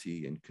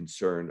loyalty and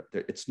concern.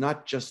 It's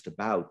not just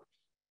about,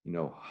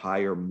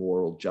 higher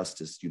moral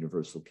justice,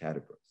 universal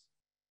categories.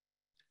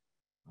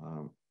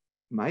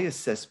 My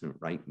assessment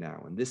right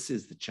now, and this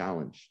is the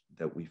challenge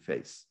that we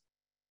face,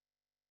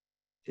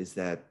 is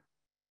that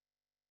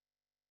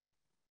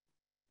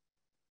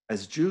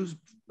as Jews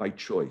by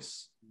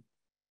choice,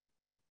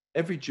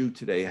 every Jew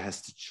today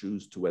has to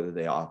choose to whether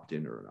they opt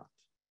in or not.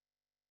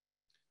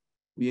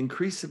 We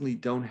increasingly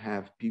don't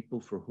have people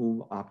for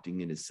whom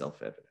opting in is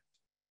self-evident.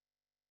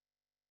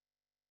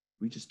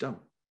 We just don't.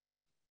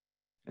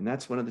 And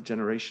that's one of the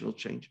generational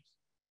changes.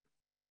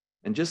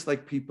 And just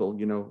like people,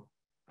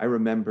 I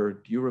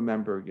remember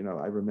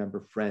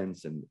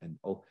friends and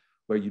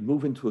where you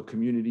move into a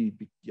community,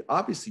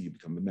 obviously you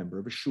become a member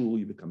of a shul,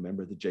 you become a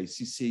member of the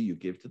JCC, you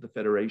give to the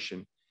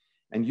Federation.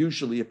 And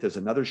usually if there's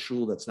another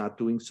shul that's not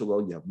doing so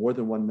well, you have more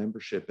than one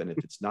membership. And if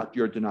it's not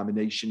your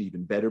denomination,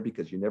 even better,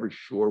 because you're never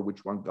sure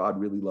which one God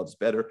really loves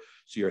better.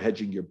 So you're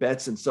hedging your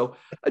bets. And so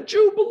a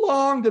Jew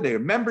belonged and they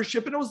had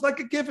membership and it was like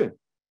a given.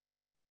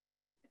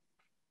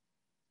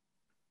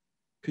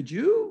 Could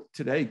you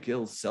today,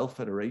 Gil,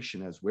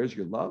 self-federation as where's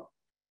your love?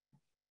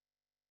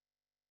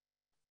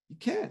 You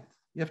can't.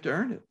 You have to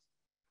earn it.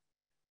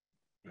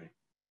 Right.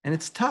 And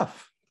it's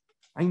tough.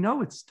 I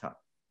know it's tough.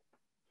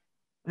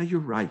 Now, you're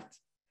right.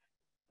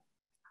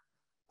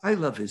 I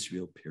love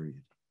Israel,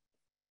 period.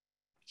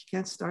 You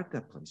can't start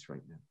that place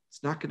right now.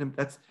 It's not going to,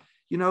 that's,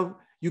 you know,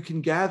 you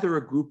can gather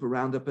a group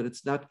around it, but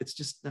it's not, it's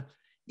just, not,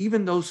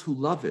 even those who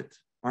love it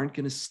aren't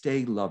going to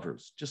stay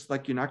lovers, just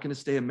like you're not going to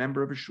stay a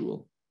member of a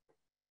shul.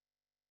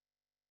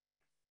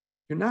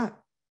 You're not.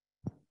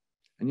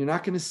 And you're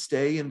not going to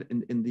stay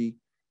in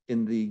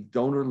the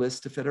donor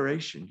list of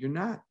federation. You're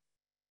not,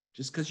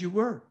 just because you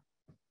were.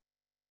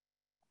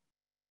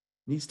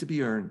 It needs to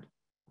be earned.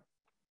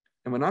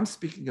 And when I'm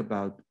speaking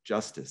about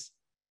justice,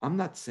 I'm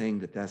not saying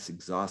that that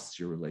exhausts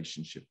your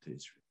relationship to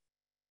Israel.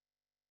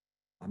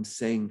 I'm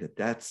saying that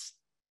that's,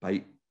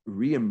 by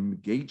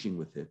re-engaging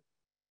with it,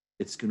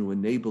 it's going to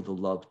enable the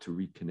love to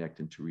reconnect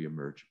and to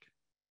reemerge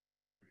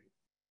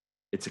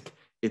again.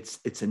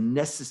 It's a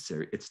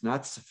necessary, it's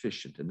not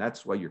sufficient. And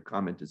that's why your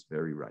comment is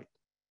very right.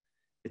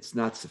 It's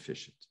not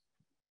sufficient.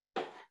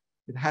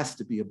 It has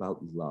to be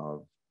about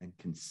love and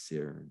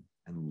concern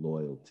and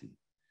loyalty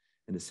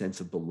and a sense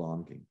of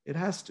belonging. It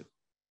has to.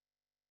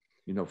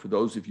 You know, for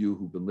those of you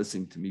who've been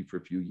listening to me for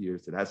a few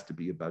years, it has to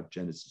be about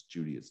Genesis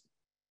Judaism.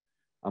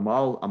 I'm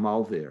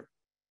all there.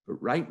 But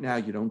right now,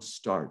 you don't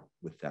start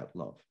with that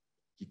love.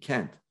 You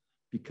can't,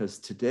 because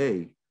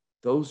today,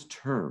 those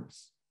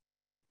terms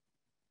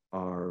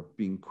are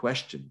being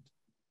questioned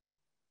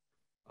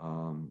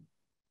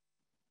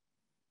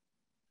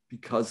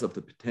because of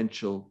the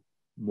potential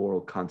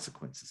moral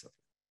consequences of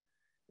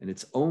it. And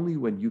it's only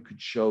when you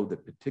could show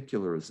that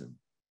particularism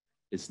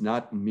is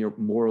not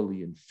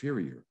morally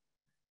inferior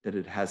that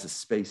it has a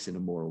space in a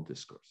moral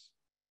discourse.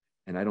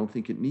 And I don't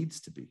think it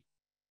needs to be.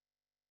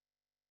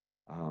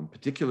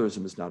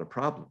 Particularism is not a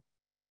problem.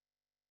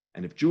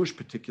 And if Jewish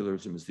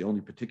particularism is the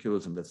only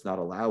particularism that's not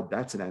allowed,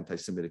 that's an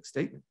anti-Semitic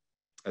statement,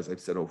 as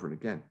I've said over and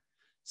again.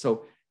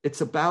 So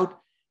it's about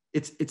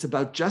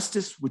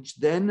justice, which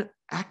then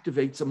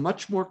activates a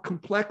much more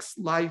complex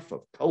life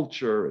of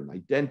culture and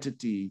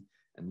identity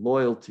and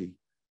loyalty.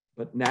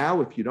 But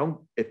now, if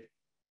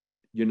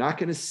you're not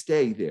going to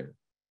stay there,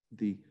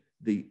 in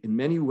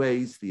many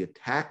ways, the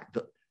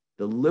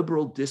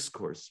liberal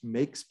discourse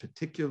makes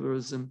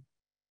particularism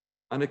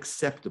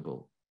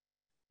unacceptable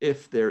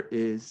if there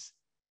is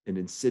an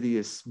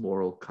insidious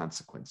moral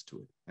consequence to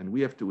it. And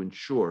we have to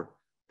ensure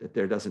that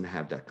there doesn't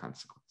have that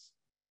consequence.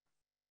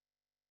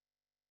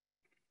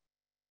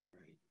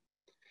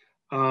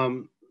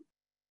 Right.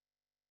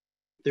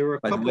 There were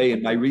By the way,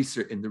 in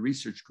the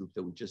research group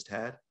that we just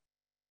had,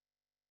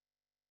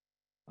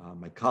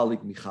 my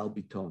colleague Michal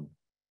Biton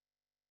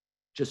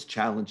just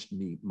challenged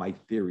me, my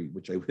theory,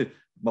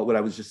 what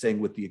I was just saying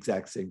with the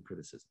exact same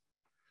criticism.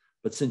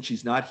 But since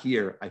she's not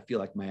here, I feel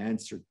like my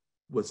answer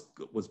was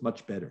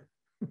much better.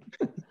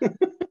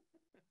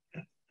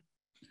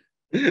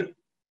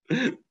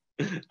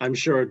 I'm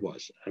sure it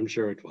was.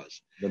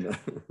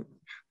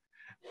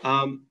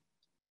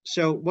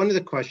 So one of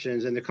the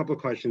questions, and a couple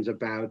of questions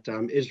about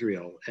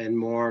Israel and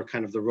more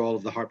kind of the role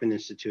of the Hartman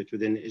Institute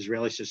within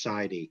Israeli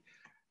society.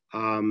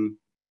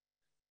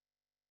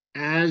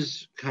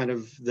 As kind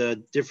of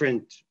the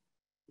different,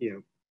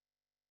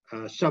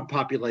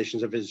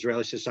 subpopulations of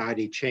Israeli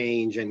society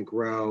change and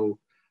grow,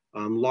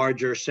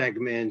 larger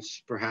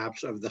segments,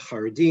 perhaps of the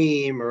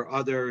Haredim or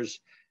others,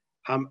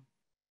 what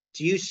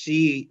do you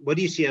see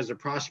as a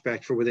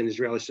prospect for within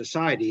Israeli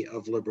society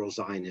of liberal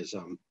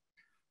Zionism?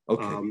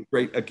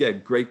 Okay,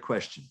 great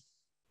question.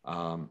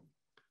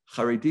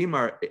 Haredim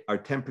are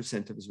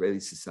 10% of Israeli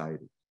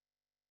society.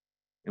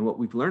 And what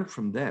we've learned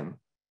from them,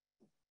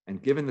 and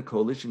given the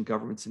coalition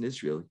governments in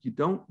Israel,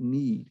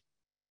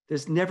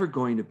 there's never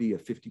going to be a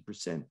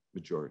 50%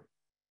 majority.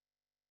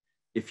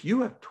 If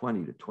you have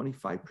 20 to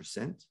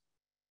 25%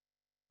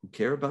 who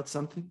care about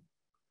something,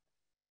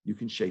 you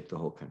can shape the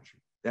whole country.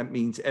 That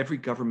means every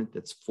government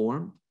that's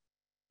formed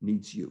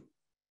needs you.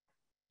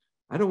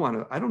 I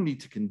don't need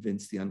to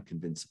convince the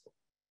unconvincible.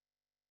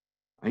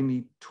 I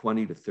need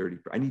 20 to 30,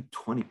 I need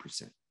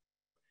 20%.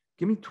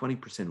 Give me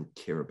 20% who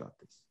care about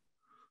this,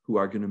 who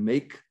are going to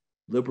make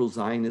liberal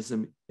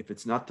Zionism, if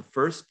it's not the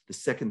first, the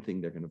second thing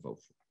they're going to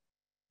vote for.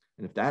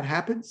 And if that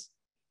happens,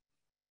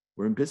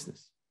 we're in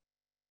business.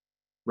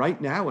 Right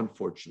now,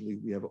 unfortunately,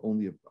 we have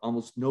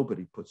almost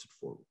nobody puts it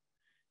forward.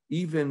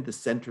 Even the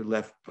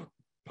center-left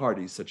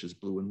parties such as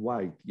Blue and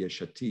White,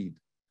 Yesh Atid,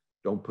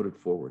 don't put it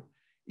forward.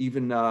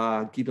 Even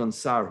Gidon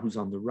Sar, who's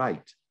on the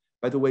right.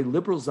 By the way,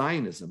 liberal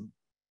Zionism,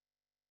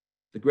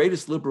 the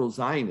greatest liberal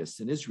Zionists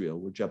in Israel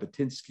were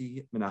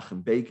Jabotinsky,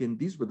 Menachem Begin.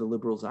 These were the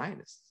liberal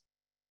Zionists.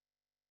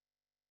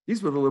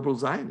 These were the liberal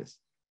Zionists.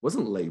 It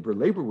wasn't labor.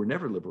 Labor were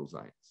never liberal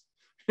Zionists.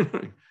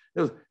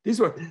 These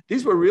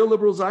were real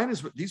liberal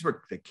Zionists.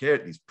 They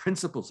cared, these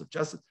principles of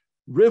justice.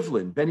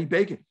 Rivlin, Benny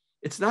Begin.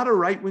 It's not a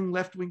right-wing,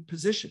 left-wing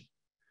position.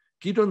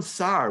 Gidon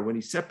Sar, when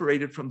he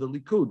separated from the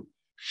Likud,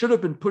 should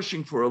have been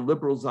pushing for a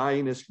liberal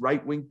Zionist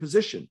right-wing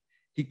position.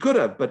 He could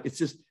have, but it's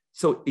just,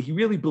 so he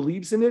really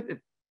believes in it,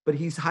 but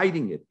he's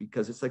hiding it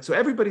because it's like, so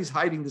everybody's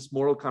hiding this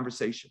moral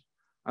conversation.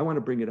 I want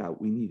to bring it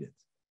out. We need it.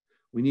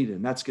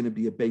 And that's going to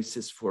be a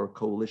basis for a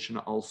coalition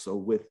also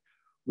with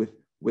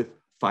with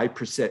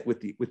 5%,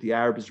 with the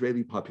Arab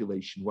Israeli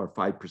population who are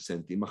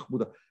 5%, the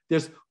Mahmouda.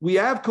 We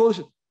have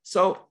coalition.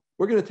 So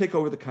we're going to take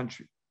over the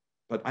country,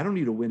 but I don't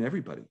need to win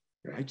everybody.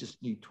 Right. I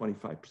just need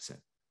 25%.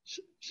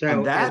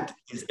 And that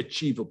is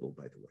achievable,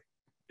 by the way.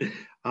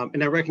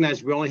 And I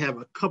recognize we only have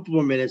a couple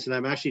more minutes, and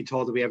I'm actually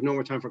told that we have no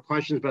more time for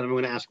questions, but I'm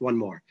going to ask one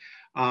more.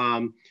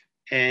 And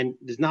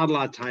there's not a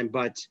lot of time,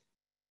 but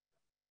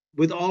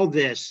with all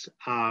this,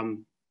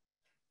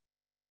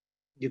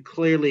 you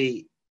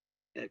clearly,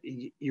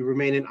 you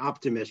remain an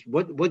optimist.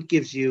 What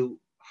gives you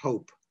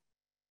hope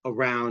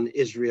around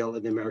Israel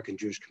and the American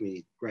Jewish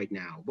community right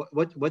now?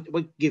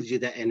 What gives you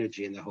that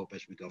energy and the hope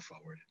as we go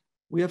forward?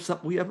 We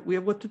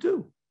have what to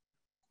do.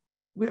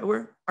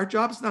 Our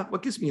job is not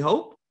what gives me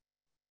hope.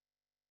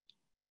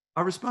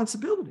 Our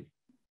responsibility.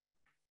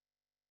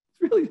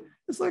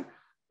 It's like,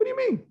 what do you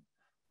mean?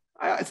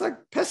 It's like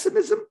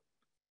pessimism.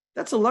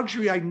 That's a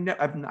luxury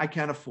I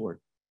can't afford.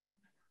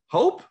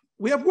 Hope,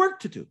 we have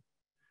work to do.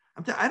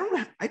 I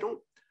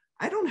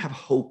don't have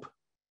hope,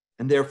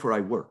 and therefore I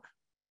work.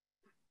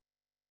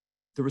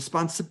 The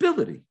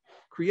responsibility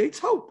creates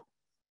hope.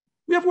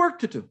 We have work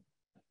to do.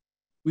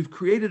 We've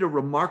created a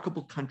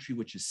remarkable country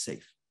which is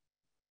safe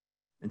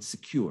and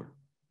secure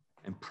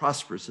and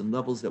prosperous in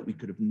levels that we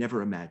could have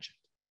never imagined.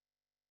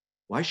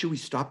 Why should we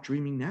stop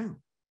dreaming now?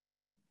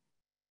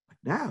 But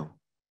now,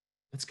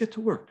 let's get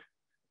to work.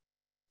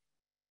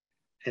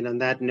 And on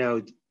that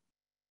note,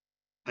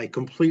 I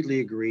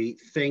completely agree.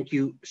 Thank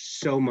you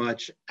so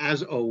much,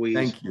 as always.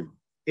 Thank you.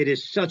 It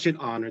is such an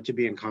honor to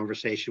be in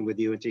conversation with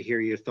you and to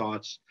hear your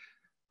thoughts.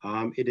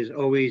 It is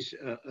always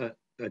a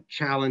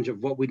challenge of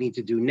what we need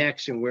to do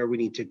next and where we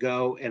need to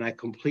go. And I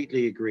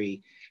completely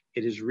agree.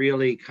 It is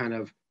really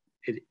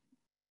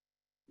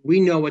we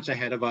know what's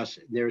ahead of us.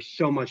 There's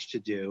so much to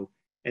do.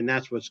 And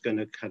that's what's going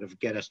to kind of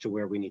get us to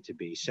where we need to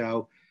be.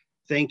 So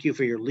thank you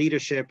for your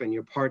leadership and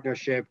your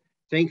partnership.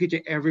 Thank you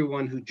to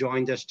everyone who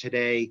joined us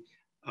today.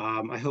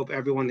 I hope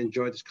everyone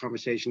enjoyed this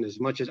conversation as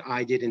much as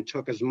I did and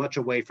took as much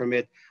away from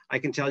it. I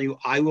can tell you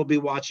I will be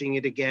watching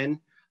it again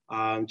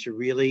to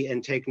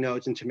really take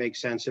notes and to make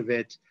sense of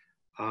it.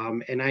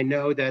 And I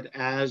know that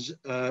as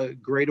a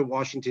Greater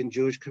Washington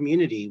Jewish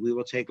community, we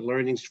will take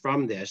learnings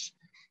from this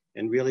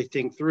and really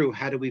think through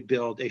how do we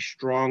build a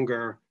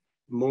stronger,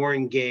 more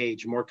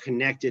engaged, more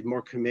connected,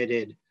 more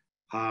committed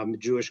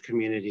Jewish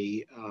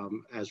community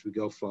as we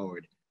go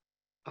forward.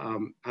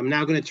 I'm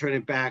now going to turn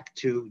it back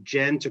to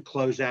Jen to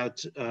close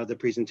out the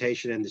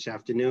presentation and this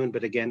afternoon.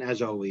 But again,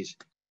 as always,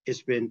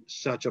 it's been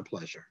such a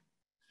pleasure.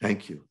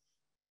 Thank you.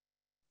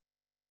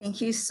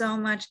 Thank you so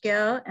much,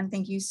 Gil. And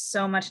thank you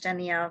so much,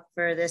 Donniel,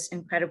 for this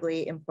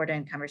incredibly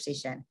important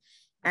conversation.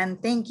 And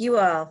thank you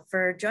all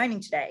for joining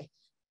today.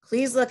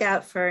 Please look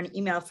out for an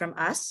email from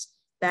us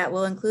that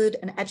will include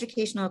an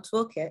educational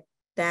toolkit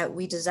that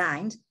we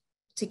designed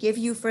to give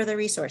you further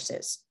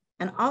resources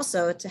and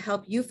also to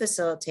help you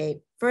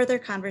facilitate further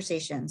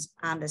conversations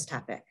on this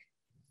topic.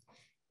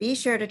 Be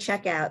sure to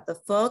check out the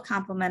full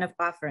complement of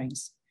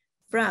offerings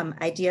from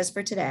Ideas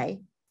for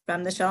Today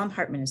from the Shalom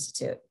Hartman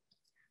Institute.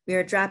 We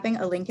are dropping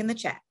a link in the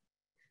chat.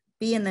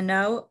 Be in the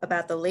know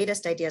about the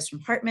latest ideas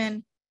from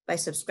Hartman by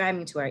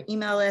subscribing to our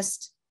email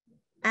list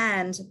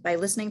and by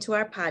listening to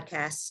our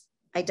podcasts,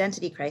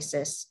 Identity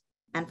Crisis,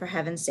 and For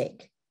Heaven's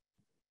Sake,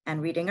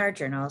 and reading our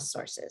journal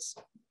sources.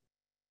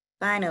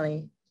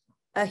 Finally,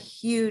 a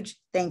huge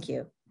thank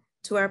you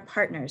to our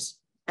partners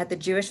at the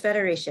Jewish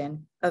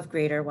Federation of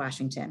Greater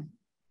Washington.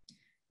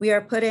 We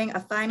are putting a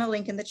final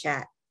link in the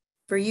chat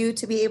for you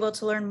to be able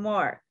to learn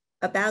more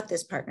about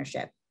this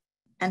partnership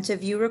and to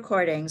view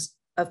recordings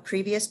of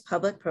previous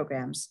public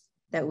programs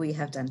that we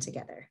have done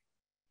together.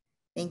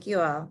 Thank you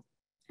all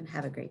and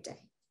have a great day.